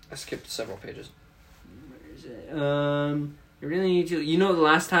 I skipped several pages. Where is it? You really need to. You know, the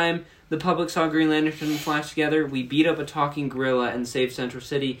last time the public saw Green Lantern and Flash together, we beat up a talking gorilla and saved Central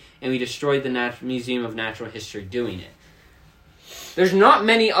City, and we destroyed the Museum of Natural History doing it. There's not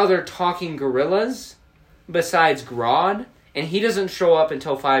many other talking gorillas besides Grodd, and he doesn't show up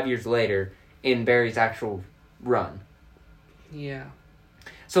until 5 years later in Barry's actual run. Yeah.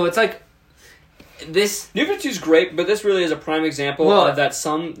 So it's this. New 52's great, but this really is a prime example of that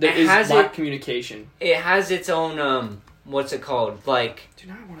is lack communication. It has its own what's it called? Do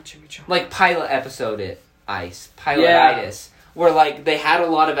not want to chimichanga. Pilot episode Pilotitis. Where they had a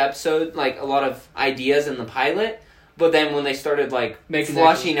lot of a lot of ideas in the pilot, but then when they started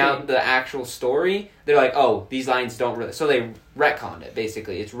flushing out the actual story, they're like, oh, these lines don't really. So they retconned it.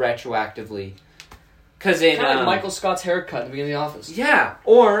 Basically, it's retroactively. Because in kind of like Michael Scott's haircut at the beginning of The Office. Yeah,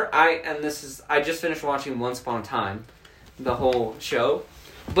 or I just finished watching Once Upon a Time, the whole show,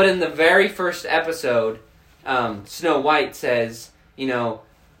 but in the very first episode, Snow White says,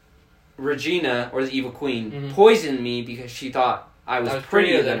 Regina, or the Evil Queen, poisoned me because she thought I was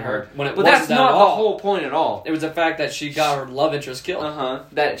prettier than her. But that's not the whole point at all. It was the fact that she got her love interest killed.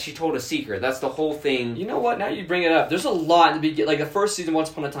 That she told a secret. That's the whole thing. You know what? Now you bring it up. There's a lot in the beginning, the first season,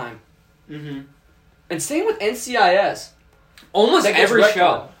 Once Upon a Time. Mm-hmm. And same with NCIS. Almost every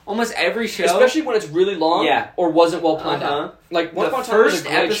show. Especially when it's really long or wasn't well planned out. Once Upon a Time was a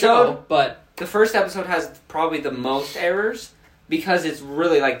great show, but... The first episode has probably the most errors because it's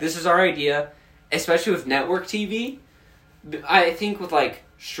really this is our idea, especially with network TV. I think with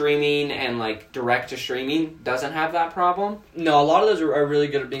streaming and direct to streaming doesn't have that problem. No, a lot of those are really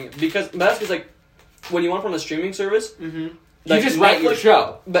good at being... But that's because when you want from a streaming service... Mm-hmm. You just write your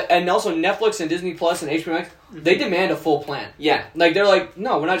show. And also Netflix and Disney Plus and HBO Max, they demand a full plan. Yeah. They're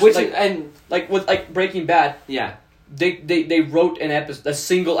no, we're not just with Breaking Bad. Yeah. They wrote a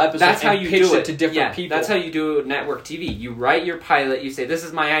single episode. That's how you pitched do it to different people. That's how you do network TV. You write your pilot, you say, this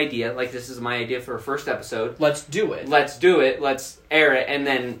is my idea, this is my idea for a first episode. Let's do it. Let's air it, and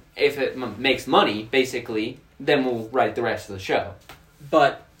then if it makes money, basically, then we'll write the rest of the show.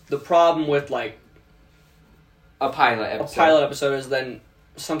 But the problem with a pilot episode. A pilot episode is then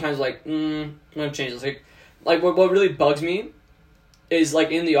sometimes like, I'm gonna change this. Like what really bugs me is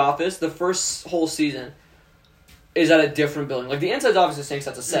like in The Office, the first whole season is at a different building. Like the inside's obviously the same,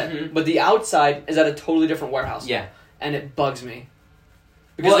 that's a set, but the outside is at a totally different warehouse. Yeah, and it bugs me.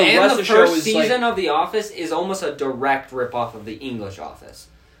 Because well, the rest of the the show first is season like, of The Office is almost a direct ripoff of the English Office.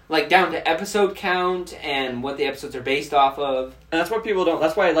 Like, down to episode count and what the episodes are based off of. and that's why people don't.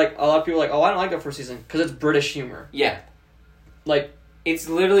 That's why like a lot of people are like, oh, I don't like that first season because it's British humor. Yeah. Like It's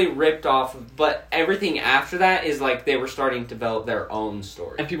literally ripped off, but everything after that is like they were starting to develop their own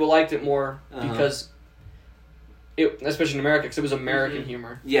story. and people liked it more because it, especially in America, because it was American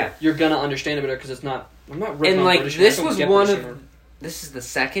humor. Yeah. You're gonna understand it better because it's not. I'm not ripping And on like British this humor. I was don't get one British of humor. this is the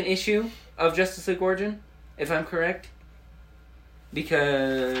second issue of Justice League Origin, if I'm correct.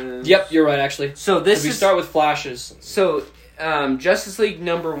 Because Yep, you're right. Actually, So this we is start with flashes. so Justice League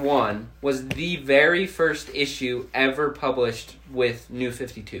 #1 was the very first issue ever published with New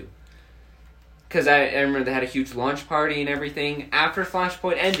 52. Because I remember they had a huge launch party and everything. After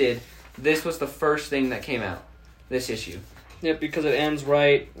Flashpoint ended, this was the first thing that came out. This issue. Yep, because it ends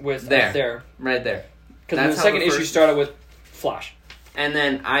right with there. Right there. Because That's the how second the issue first- started with Flash. And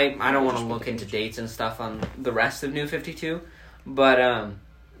then I don't want to look into dates and stuff on the rest of New 52, but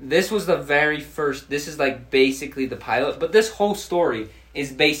this was the very first. This is like basically the pilot, but this whole story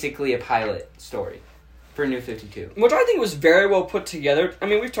is basically a pilot story for New 52. Which I think was very well put together. I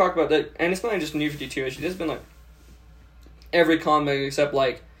mean, we've talked about that, and it's not just New 52 issue. There's been like every comic except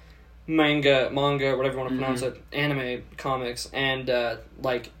like manga, whatever you want to pronounce it, anime comics, and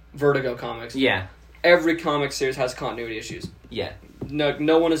like Vertigo comics. Yeah, Every comic series has continuity issues. yeah.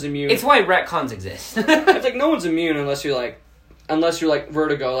 No one is immune. It's why retcons exist. It's like no one's immune unless you're like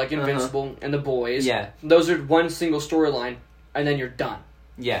Vertigo, like Invincible and The Boys. Yeah, Those are one single storyline, and then you're done.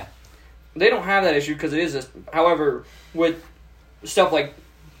 yeah. They don't have that issue because it is this. However, with stuff like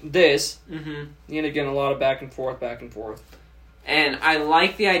this, Mm-hmm. you end up getting a lot of back and forth. And I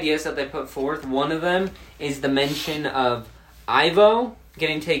like the ideas that they put forth. One of them is the mention of Ivo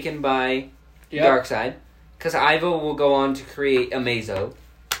getting taken by Darkseid. Because Ivo will go on to create Amazo.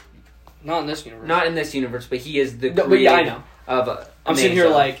 Not in this universe. Not in this universe, but he is the No, creator but yeah, I know. of I'm Amazo. sitting here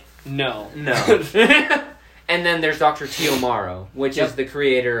like, no. No. And then there's Dr. Teomaro, which is the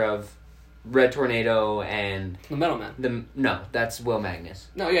creator of Red Tornado and... The Metal Man. No, that's Will Magnus.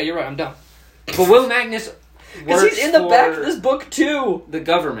 No, yeah, you're right, I'm dumb. But Will Magnus Because works he's in the back for of this book, too. the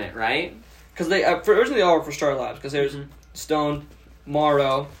government, right? Because they originally all were for Star Labs, because there's Stone,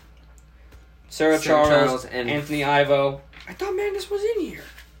 Morrow, Sarah Charles, and... Anthony Ivo. I thought Magnus was in here.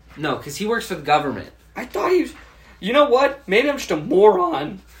 No, because he works for the government. I thought he was... You know what? Maybe I'm just a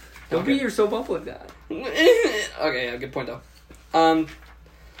moron. Don't be your soap opera guy. Okay, yeah, good point, though.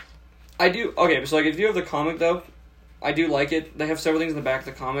 I do... Okay, so, like, if you have the comic, though, I do like it. They have several things in the back of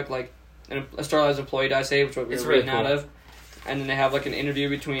the comic, like a Star Labs employee dies saved, which we It's were really reading out cool. of. And then they have, like, an interview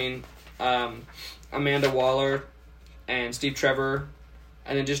between Amanda Waller and Steve Trevor,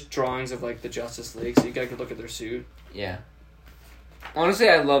 and then just drawings of, like, the Justice League, so you guys could look at their suit. Yeah. Honestly,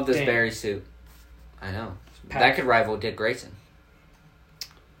 I love this Damn. Barry suit. I know. Pat. That could rival Dick Grayson.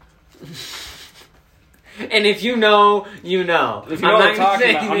 And if you know, you know. If you know what I'm talking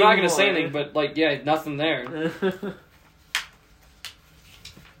about, I'm not going to say more. anything, but, like, yeah, nothing there.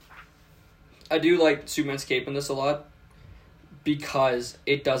 I do like Superman's cape in this a lot because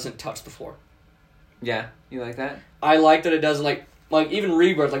it doesn't touch the floor. Yeah, you like that? I like that it doesn't, like even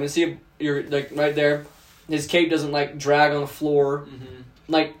Rebirth, like, you see you're, like, right there, his cape doesn't, like, drag on the floor. Mm-hmm.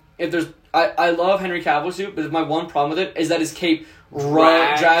 Like, if there's... I love Henry Cavill's suit, but my one problem with it is that his cape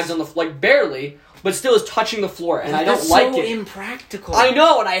drags on the... Like, barely, but still is touching the floor, and I don't like so it. Impractical. I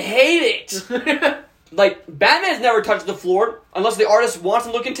know, and I hate it! Like, Batman's never touched the floor unless the artist wants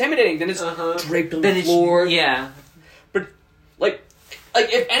him to look intimidating. Then it's draped on the floor. Yeah. But, like,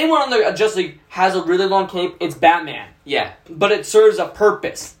 if anyone on the Justice League has a really long cape, it's Batman. Yeah. But it serves a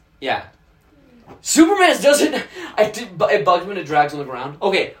purpose. Yeah. Superman's doesn't... It bugs me when it drags on the ground.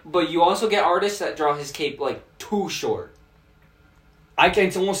 Okay, but you also get artists that draw his cape, like, too short. I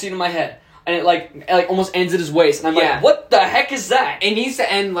can almost see it in my head. And it, like almost ends at his waist. And I'm Yeah. like, what the heck is that? It needs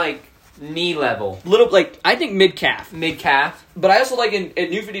to end, like, knee level. Little, like, I think mid-calf. Mid-calf. But I also like in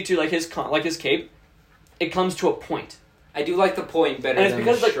New 52, like his cape, it comes to a point. I do like the point better And it's than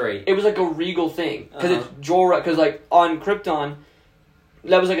because, the like, straight. it was like a regal thing. Because Uh-huh. it's Joel... Because, like, on Krypton,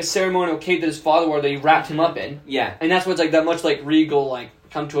 that was like a ceremonial cape that his father wore that he wrapped him up in. Yeah. And that's what's like that much like regal, like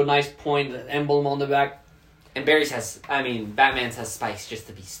come to a nice point, the emblem on the back. And Batman's has spikes just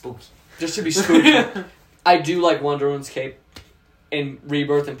to be spooky. Just to be spooky. I do like Wonder Woman's cape. in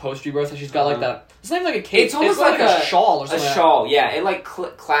Rebirth and post Rebirth, and she's got like that. It's not even like a cape. It's almost like a shawl or a something. shawl, yeah. It like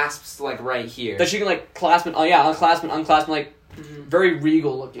clasps like right here. That she can like clasp and unclasp and unclasp and like very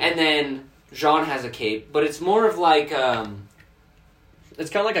regal looking. And then Jean has a cape, but it's more of like it's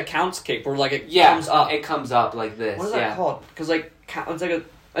kind of like a count's cape, where like it yeah, comes up. It comes up like this. What is that called? Because like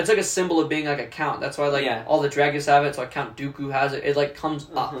it's like a symbol of being like a count. That's why like all the dragons have it. So like Count Dooku has it. It like comes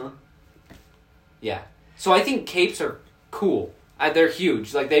up. Yeah. So I think capes are cool. They're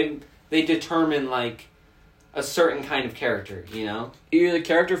huge. Like they determine like a certain kind of character. You know. Either the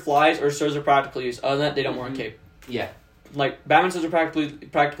character flies or serves a practical use. Other than that, they don't wear a cape. Yeah. Like Batman serves a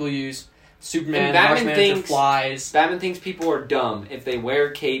practical use. Superman, Batman flies. Batman thinks people are dumb if they wear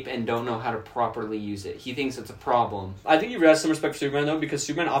a cape and don't know how to properly use it. He thinks it's a problem. I think he has some respect for Superman though, because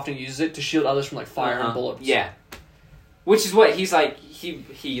Superman often uses it to shield others from like fire and bullets. Yeah, which is what he's like.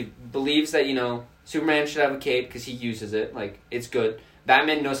 He believes that Superman should have a cape because he uses it. Like it's good.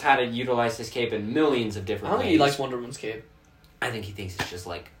 Batman knows how to utilize his cape in millions of different ways. I don't think he likes Wonder Woman's cape. I think he thinks it's just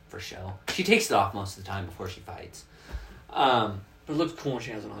like for show. She takes it off most of the time before she fights. But it looks cool when she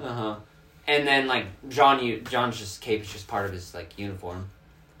has it on. And then like John's just cape is just part of his like uniform.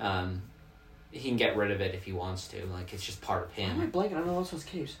 He can get rid of it if he wants to. Like it's just part of him. Why am I blanking? I don't know what's those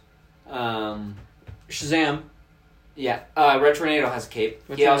capes. Shazam. Yeah. Red Tornado has a cape.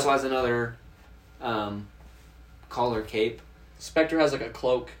 He also has another collar cape. Spectre has like a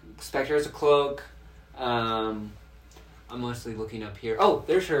cloak. Spectre has a cloak. I'm mostly looking up here. Oh,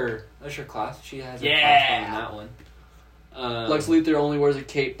 there's her clasp. She has a clasp on that one. Lex Luthor only wears a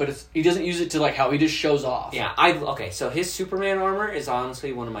cape, but he doesn't use it to like how he just shows off. Yeah, so his Superman armor is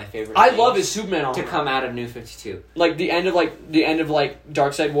honestly one of my favorite. I love his Superman armor to come out of New 52. Like the end of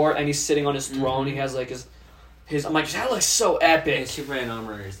Darkseid War, and he's sitting on his throne. He has like his. I'm like, that looks so epic. His Superman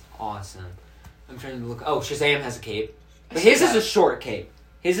armor is awesome. I'm trying to look. Oh, Shazam has a cape, but his is a short cape.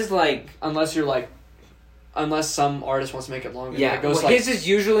 His is like unless some artist wants to make it longer. Yeah, it goes his is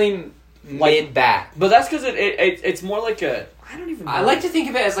usually mid back, but that's because it's more like a. I don't even know. I like to think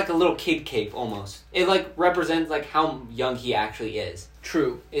of it as like a little kid cape almost. It like represents like how young he actually is.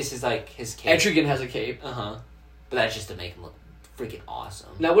 True. This is like his cape. Etrigan has a cape. But that's just to make him look freaking awesome.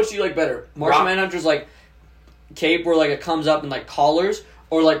 Now, which do you like better? Martian Manhunter's like cape where like it comes up in like collars,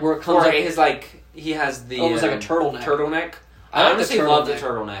 or like where it comes up. His like he has the almost like a turtleneck. Turtleneck. I honestly love the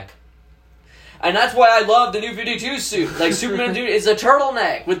turtleneck. And that's why I love the New 52 suit. Like, Superman dude is a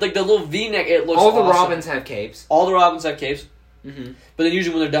turtleneck with, like, the little V-neck. It looks All the awesome. Robins have capes. All the Robins have capes. Mm-hmm. But then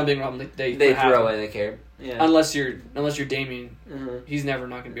usually when they're done being Robin, they throw away the cape. Yeah. Unless you're Damian. Mm-hmm. He's never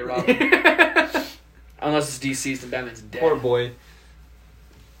not going to be a Robin. Unless it's DC's, then Batman's dead. Poor boy.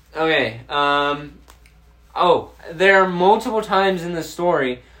 Okay. There are multiple times in the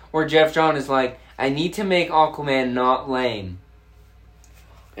story where Jeff John is like, I need to make Aquaman not lame.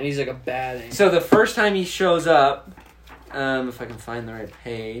 And he's like a badass. So the first time he shows up, if I can find the right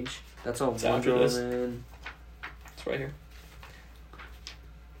page, that's all Wonder Woman. It's right here.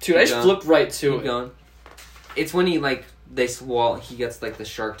 Dude, I just flipped right to it. Going. It's when he he gets like the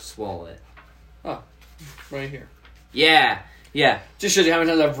shark to swallow it. Oh, right here. Yeah. Just shows you how many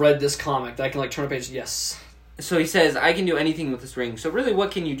times I've read this comic that I can like turn a page. Yes. So he says, I can do anything with this ring. So really,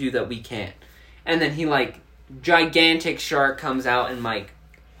 what can you do that we can't? And then he gigantic shark comes out and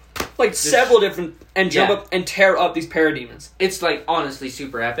several different and jump up and tear up these parademons. It's honestly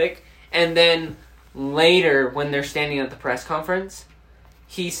super epic. And then later when they're standing at the press conference,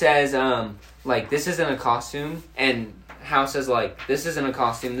 he says this isn't a costume, and Hal says this isn't a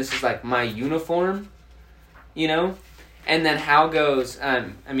costume, this is my uniform, and then Hal goes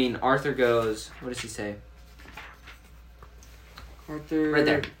Arthur goes, what does he say? Arthur right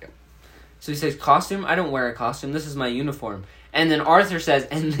there. So he says, costume? I don't wear a costume, this is my uniform. And then Arthur says,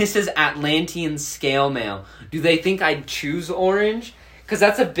 and this is Atlantean scale mail. Do they think I'd choose orange? Because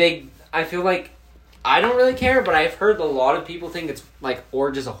that's a big... I feel like... I don't really care, but I've heard a lot of people think it's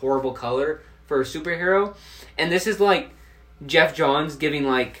orange is a horrible color for a superhero. And this is Jeff Johns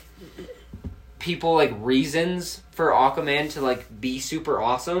giving people reasons for Aquaman to be super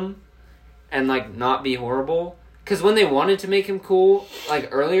awesome and not be horrible. Because when they wanted to make him cool,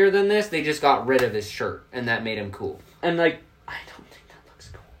 earlier than this, they just got rid of his shirt, and that made him cool. And I don't think that looks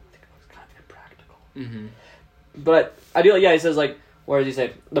cool. I think it looks kind of impractical. Mm-hmm. But I do. Yeah, he says where does he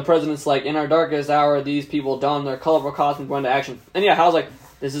say? The president's in our darkest hour, these people don their colorful costumes, go into action. And yeah, Hal's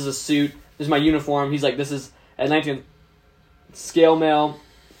this is a suit. This is my uniform. He's this is Atlantean scale mail.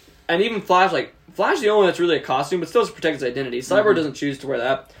 And even Flash, Flash is the only one that's really a costume, but still to protect his identity. Cyborg doesn't choose to wear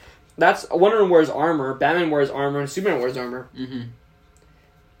that. Wonder Woman wears armor, Batman wears armor, and Superman wears armor. Mm-hmm.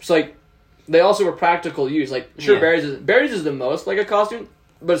 So they also were practical use. Like, sure, Yeah. Barry's is the most like a costume,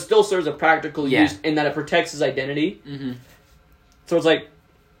 but it still serves a practical Yeah. use in that it protects his identity. Mm-hmm. So it's like,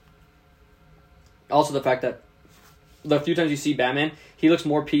 also the fact that the few times you see Batman, he looks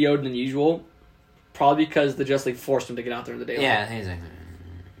more PO'd than usual, probably because the Justice League forced him to get out there in the daylight. Yeah, he's like...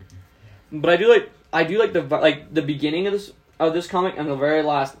 But I do like the beginning of this comic and the very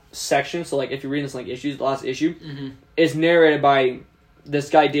last section. So like if you're reading this like issues, the last issue is narrated by this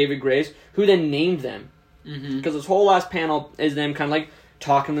guy David Graves, who then named them. Because this whole last panel is them kind of like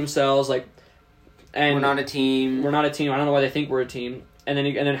talking to themselves, like, and We're not a team. I don't know why they think we're a team. And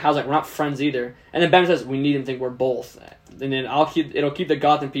then Hal's like, we're not friends either. And then Batman says, we need him to think we're both. And then it'll keep the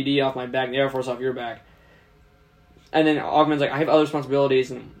Gotham PD off my back, and the Air Force off your back. And then Augment's like, I have other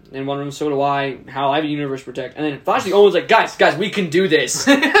responsibilities, and one of them, so do I. Hal, I have a universe to protect. And then Flash Owen's like, guys, we can do this.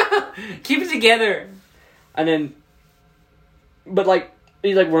 Keep it together. And then, but like,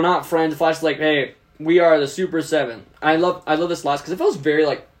 he's like, we're not friends. Flash is like, hey, we are the Super 7. I love this last, because it feels very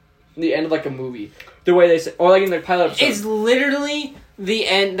like the end of like a movie. The way they say, or like in the pilot episode. It's literally the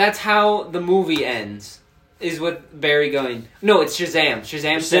end. That's how the movie ends. Is with Barry going. No, it's Shazam.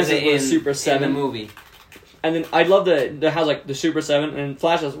 Shazam says it in Super 7 in the movie. And then I love the how's like the Super 7, and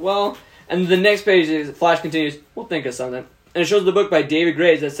Flash says, well, and the next page is Flash continues, we'll think of something. And it shows the book by David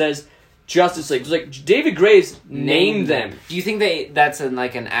Graves that says Justice League. It's like David Graves named them. Do you think that's an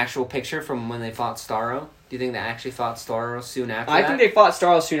actual picture from when they fought Starro? Do you think they actually fought Starro soon after that? I think they fought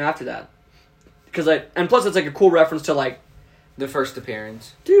Starro soon after that. And plus it's like a cool reference to like the first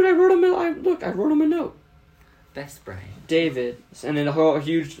appearance. Dude, I wrote him a note. Best Brian. David. And then a whole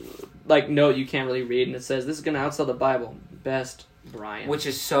huge like note you can't really read, and it says, this is gonna outsell the Bible. Best Brian. Which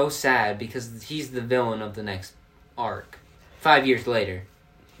is so sad because he's the villain of the next arc. 5 years later.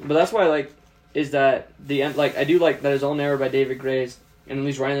 But that's why is that the end, I do like that it's all narrated by David Graves, and at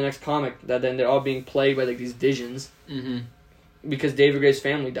least writing the next comic, that then they're all being plagued by these visions. Mm-hmm. Because David Graves'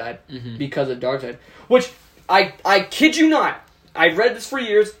 family died because of Darkseid. Which, I kid you not, I've read this for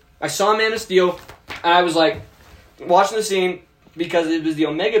years, I saw Man of Steel, and I was like, watching the scene, because it was the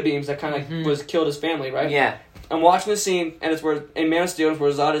Omega Beams that kind of was killed his family, right? Yeah. I'm watching the scene, and it's where, in Man of Steel, it's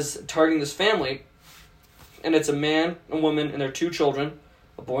where Zod is targeting this family, and it's a man, a woman, and their 2 children,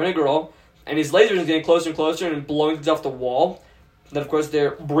 a boy and a girl, and his lasers are getting closer and closer and blowing things off the wall, that of course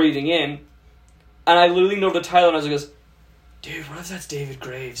they're breathing in, and I literally know the title, and I was like, dude, what if that's David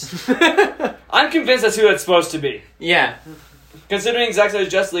Graves? I'm convinced that's who that's supposed to be. Yeah. Considering Zack Snyder's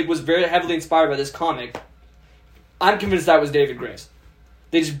Justice League was very heavily inspired by this comic, I'm convinced that was David Graves.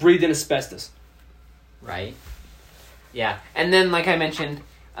 They just breathed in asbestos. Right. Yeah. And then, like I mentioned,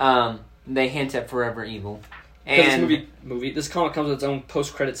 they hint at Forever Evil. And This comic comes with its own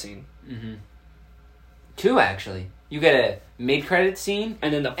post-credit scene. Mm-hmm. 2, actually. You get a mid-credit scene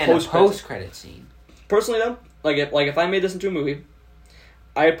and then the post-credit scene. Personally, though, if I made this into a movie,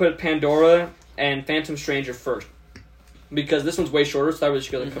 I'd put Pandora and Phantom Stranger first. Because this one's way shorter, so that would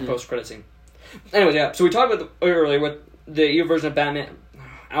just go the post-credit scene. Anyways, yeah, so we talked about earlier with the evil version of Batman,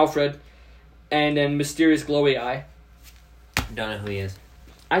 Alfred, and then Mysterious Glowy Eye. Don't know who he is.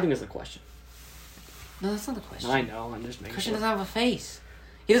 I think that's the question. No, that's not the question. I know, I'm just making Christian sure. doesn't have a face.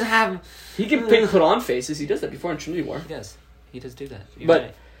 He doesn't have... He can put on faces. He does that before in Trinity War. He does. He does do that. You're But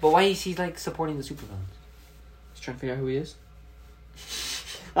right. But why is he, supporting the supervillains? Just trying to figure out who he is.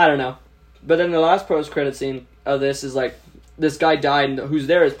 I don't know. But then the last post-credit scene of this is, this guy died, and who's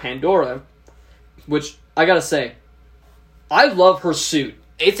there is Pandora, which, I gotta say, I love her suit.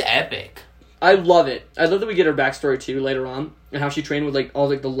 It's epic. I love it. I love that we get her backstory, too, later on, and how she trained with, all,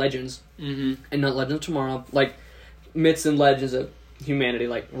 the legends, and not Legends of Tomorrow, myths and legends of humanity,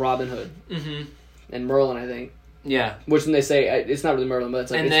 like Robin Hood, and Merlin, I think. Yeah. Which, when they say, it's not really Merlin, but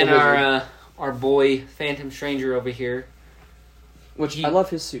it's and it's then the wizard. our boy, Phantom Stranger over here. Which, I love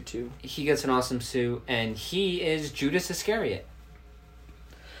his suit, too. He gets an awesome suit, and he is Judas Iscariot.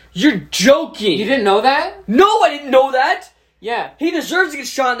 You're joking! You didn't know that? No, I didn't know that! Yeah. He deserves to get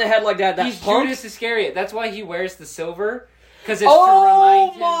shot in the head like that. He's punk. Judas Iscariot. That's why he wears the silver. Because it's to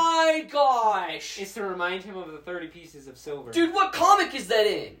remind him... Oh my gosh! It's to remind him of the 30 pieces of silver. Dude, what comic is that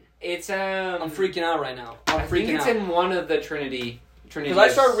in? It's, I'm freaking out right now. I think it's in one of the Trinity. Because I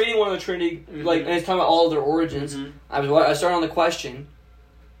started reading one of the Trinity, and it's talking about all of their origins. I started on the question.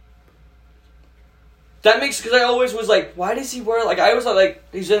 That makes, because I always was like, why does he wear, I always thought,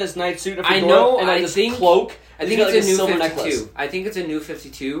 he's in this night suit and I know, and I this think, cloak. I think got, it's a new silver 52. Necklace. I think it's a new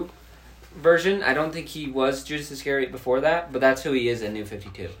 52 version. I don't think he was Judas Iscariot before that, but that's who he is in New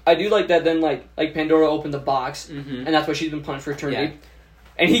 52. I do like that then, like Pandora opened the box, and that's why she's been punished for eternity. Yeah.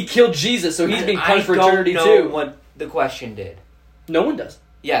 And he killed Jesus, so he's being punished for eternity, too. I don't know what the question did. No one does.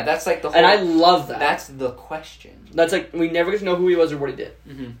 Yeah, that's like the whole... And I love that. That's the question. That's like, we never get to know who he was or what he did.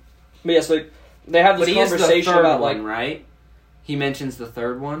 Mm-hmm. But yes, like, they have this But he is conversation the third about, one, like... right? He mentions the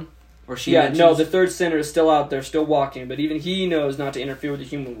third one? Or she Yeah, mentions... no, the third sinner is still out there, still walking, but even he knows not to interfere with the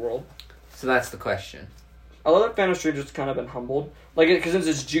human world. So that's the question. I love that Thanos should have just kind of been humbled. Like, because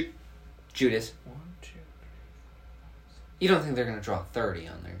it's Judas. 1, 2... You don't think they're going to draw 30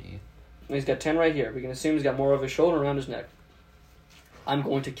 on there, do you? He's got 10 right here. We can assume he's got more of his shoulder around his neck. I'm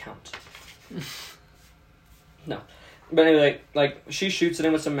going to count. No. But anyway, like, she shoots at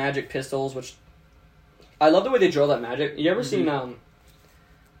him with some magic pistols, which... I love the way they draw that magic. You ever seen, the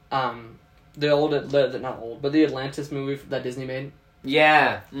old... not old, but the Atlantis movie that Disney made?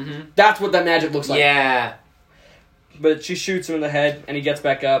 Yeah. Mm-hmm. That's what that magic looks like. Yeah. But she shoots him in the head, and he gets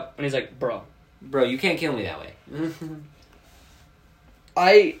back up, and he's like, bro. Bro, you can't kill me that way.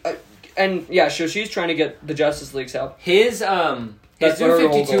 And, yeah, so she's trying to get the Justice League's help. His That's New her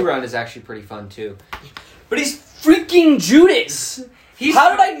whole 52 goal. run is actually pretty fun, too. But he's freaking Judas!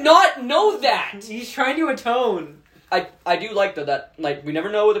 How did I not know that? He's trying to atone. I do like that, like, we never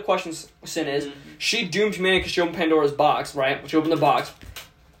know what the question sin is. Mm-hmm. She doomed humanity because she opened Pandora's box, right? She opened the box.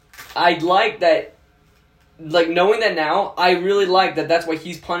 I like that, like, knowing that now, I really like that that's why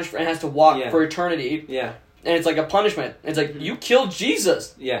he's punished and has to walk for eternity. Yeah. And it's like a punishment. It's like, you killed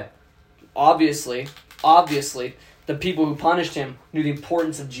Jesus. Yeah. Obviously, the people who punished him knew the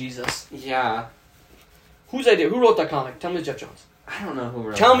importance of Jesus. Yeah. Whose idea? Who wrote that comic? Tell me it's Jeff Jones. I don't know who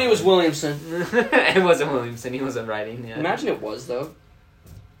wrote Tell me it was Williamson. It wasn't Williamson. He wasn't writing. Yeah. Imagine it was, though.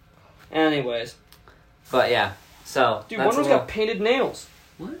 Anyways. But, yeah. So, Dude, that's Wonder Woman's got painted nails.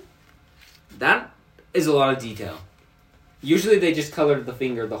 What? That is a lot of detail. Usually they just colored the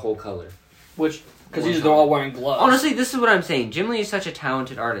finger the whole color. Which, because One they're time. all wearing gloves. Honestly, this is what I'm saying. Jim Lee is such a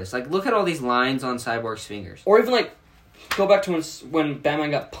talented artist. Like, look at all these lines on Cyborg's fingers. Or even, like, go back to when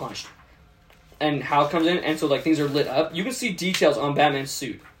Batman got punched. And Hal comes in, and so, like, things are lit up. You can see details on Batman's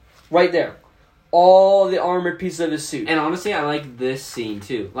suit. Right there. All the armored pieces of his suit. And honestly, I like this scene,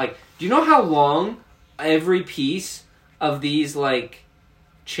 too. Like, do you know how long every piece of these, like,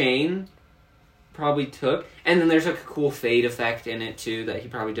 chain probably took? And then there's, like, a cool fade effect in it, too, that he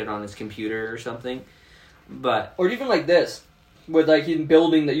probably did on his computer or something. But... Or even like this. With, like, he's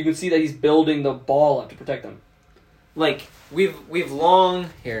building... you can see that he's building the ball up to protect them. Like, we've long...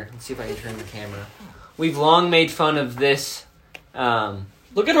 Here, let's see if I can turn the camera. We've long made fun of this.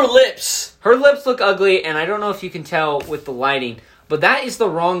 Look at her lips! Her lips look ugly, and I don't know if you can tell with the lighting, but that is the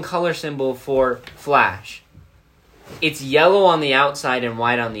wrong color symbol for Flash. It's yellow on the outside and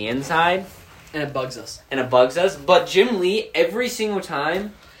white on the inside. And it bugs us. But Jim Lee, every single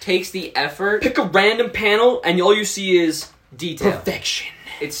time, takes the effort... Pick a random panel, and all you see is... detail. Perfection.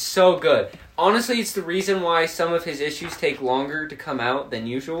 It's so good. Honestly, it's the reason why some of his issues take longer to come out than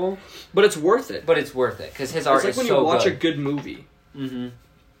usual. But it's worth it. But it's worth it, because his art is so good. It's like when you watch a good movie. Mm-hmm.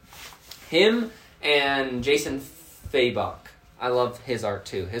 Him and Jason Fabok. I love his art,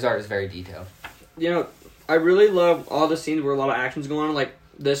 too. His art is very detailed. You know, I really love all the scenes where a lot of action's going on. Like,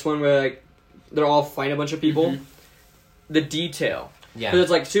 this one where, like, they're all fighting a bunch of people. Mm-hmm. The detail. Yeah. Because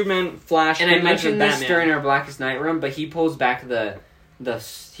it's like Superman, Flash, And I mentioned this Batman. during our Blackest Night room, but he pulls back he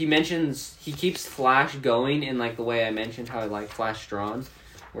keeps Flash going in, like, the way I mentioned how I like Flash drawn.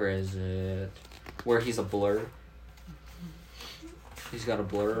 Where is it? Where he's a blur. He's got a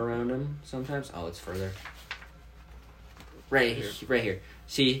blur around him sometimes. Oh, it's further. Right here.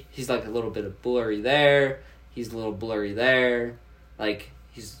 See, he's like a little bit of blurry there. He's a little blurry there. Like,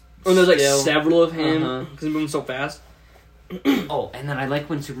 he's Oh, and there's like still- several of him Uh-huh. because he's moving so fast. Oh, and then I like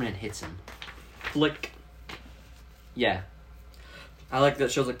when Superman hits him. Flick. Yeah. I like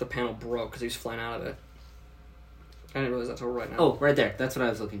that shows like the panel broke because he was flying out of it. I didn't realize that's over right now. Oh, right there. That's what I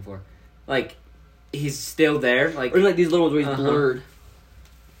was looking for. Like, he's still there. Like, Or like these little ones where he's Uh-huh. blurred.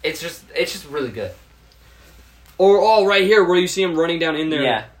 it's just really good. Or right here where you see him running down in there.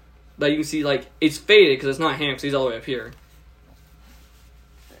 Yeah. That you can see like it's faded because it's not him because he's all the way up here.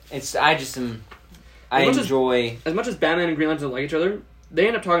 I As much as- enjoy, As much as Batman and Green Lantern don't like each other, they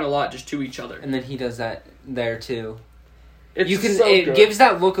end up talking a lot just to each other. and then he does that there too. It's You can so it good. gives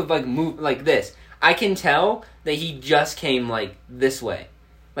that look of like move like this. I can tell that he just came like this way.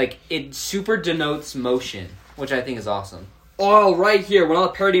 Like it super denotes motion, which I think is awesome. Oh, right here when all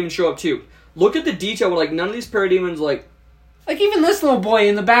the parademons show up too. Look at the detail where like none of these parademons like Like even this little boy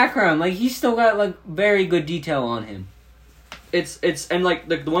in the background, like he's still got like very good detail on him. it's and like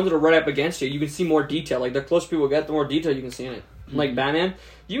the ones that are right up against you can see more detail. Like the closer people get, the more detail you can see in it. Mm-hmm. Like Batman,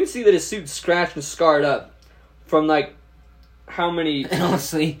 you can see that his suit's scratched and scarred up from like how many And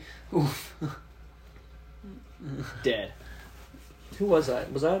honestly, oof. dead. Who was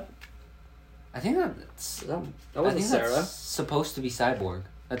that? Was that I think that's... that I wasn't think Sarah? that's supposed to be Cyborg.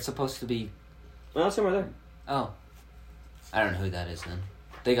 That's supposed to be... No, that's him right there. Oh. I don't know who that is then.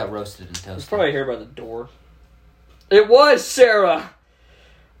 They got roasted and He's toasted. probably here by the door. It was Sarah!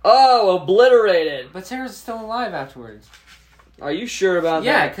 Oh, obliterated. But Sarah's still alive afterwards. Are you sure about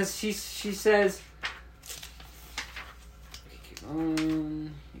Yeah, that? because she says... Keep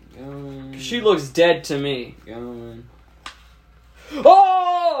going, keep going. She looks dead to me. Keep going.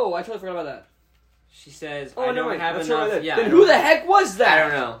 Oh! I totally forgot about that. She says, Oh, I no, don't wait. have That's enough... right there. Yeah, then I who don't- the heck was that? I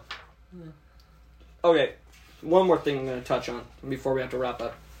don't know. Okay, one more thing I'm going to touch on before we have to wrap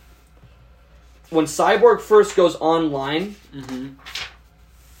up. When Cyborg first goes online, Mm-hmm.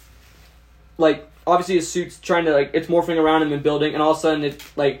 like, obviously his suit's trying to, like, it's morphing around him and building, and all of a sudden, it,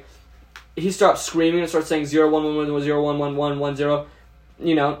 like, he stops screaming and starts saying 0111101110,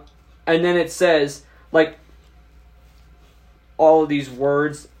 you know, and then it says, like, all of these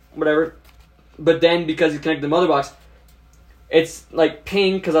words, whatever, but then, because he's connected to the mother box, it's, like,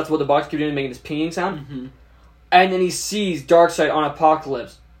 ping, because that's what the box keeps doing, making this pinging sound, Mm-hmm. and then he sees Darkseid on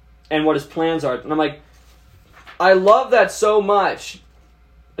Apocalypse, and what his plans are, and I'm like, I love that so much.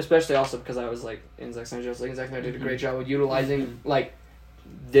 Especially also because I was like in Zack Snyder, Zack Snyder did a great job with utilizing like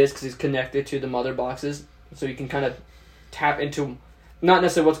this because he's connected to the mother boxes, so you can kind of tap into not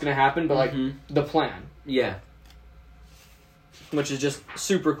necessarily what's going to happen, but like the plan, Yeah. which is just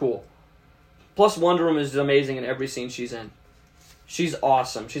super cool. Plus, Wonder Woman is amazing in every scene she's in. She's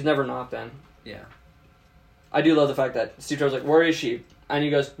awesome. She's never not been. Yeah. I do love the fact that Steve Trevor's like, "Where is she?" And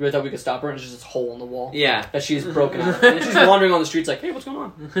you guys really thought we could stop her, and it's just this hole in the wall. Yeah. That she's broken out of. And then she's wandering on the streets like, "Hey, what's going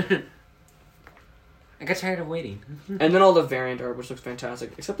on?" I got tired of waiting. And then all the variant art, which looks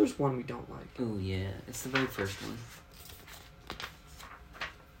fantastic. Except there's one we don't like. Oh, yeah. It's the very first one.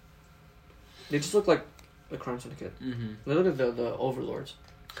 They just look like the Crime Syndicate. Mm-hmm. They look like the Overlords.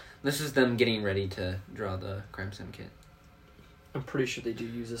 This is them getting ready to draw the Crime Syndicate. I'm pretty sure they do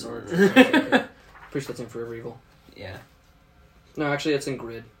use this art. For Crime Syndicate. Pretty sure that's in Forever Evil. Yeah. No, actually, it's in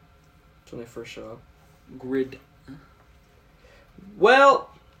Grid. It's when they first show up. Grid. Well,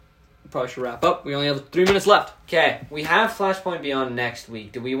 we probably should wrap up. We only have 3 minutes left. Okay, we have Flashpoint Beyond next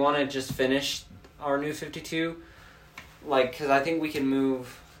week. Do we want to just finish our New 52? Like, because I think we can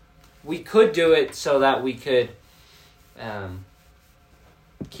move... We could do it so that we could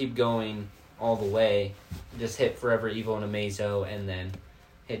keep going all the way. Just hit Forever Evil and Amazo, and then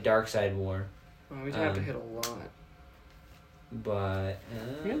hit Darkseid War. Well, we'd have to hit a lot. But...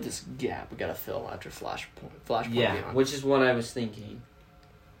 We have this gap we gotta fill after Flashpoint yeah, Beyond. which is what I was thinking.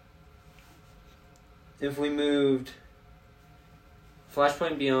 If we moved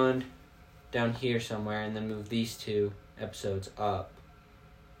Flashpoint Beyond down here somewhere, and then move these 2 episodes up,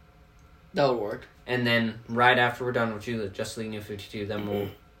 That would work. and then right after we're done with Justice League New 52, then we'll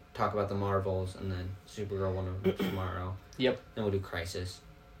talk about the Marvels, and then Supergirl Wonder Woman tomorrow. Yep. Then we'll do Crisis.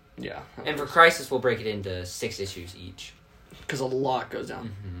 Yeah. And for Crisis, we'll break it into 6 issues each. Because a lot goes down.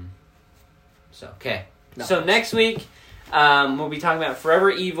 Mm-hmm. So, okay. No. So next week, we'll be talking about Forever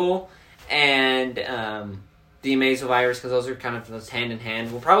Evil and the Amazo Virus, because those are kind of those hand in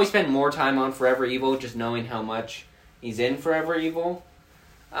hand. We'll probably spend more time on Forever Evil, just knowing how much he's in Forever Evil.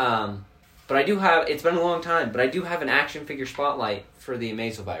 But I do have, it's been a long time, but I do have an action figure spotlight for the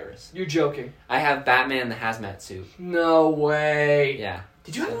Amazo Virus. You're joking. I have Batman the hazmat suit. No way. Yeah.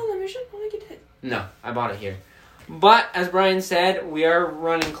 Did you have it on the mission? I don't think you did. No, I bought it here. But, as Brian said, we are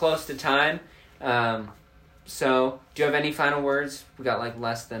running close to time. So, do you have any final words? We got like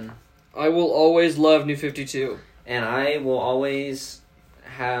less than... I will always love New 52. And I will always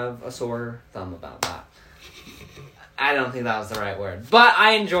have a sore thumb about that. I don't think that was the right word. But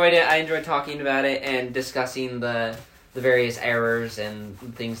I enjoyed it. I enjoyed talking about it and discussing the various errors and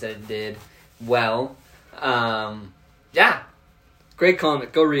things that it did well. Yeah. Great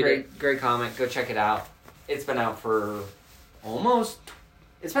comic. Go read it. Great comic. Go check it out. It's been out for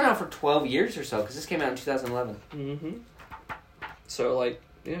It's been out for 12 years or so, because this came out in 2011. Mm-hmm. So,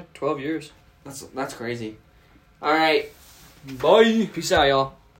 12 years. That's crazy. All right. Bye. Peace out, y'all.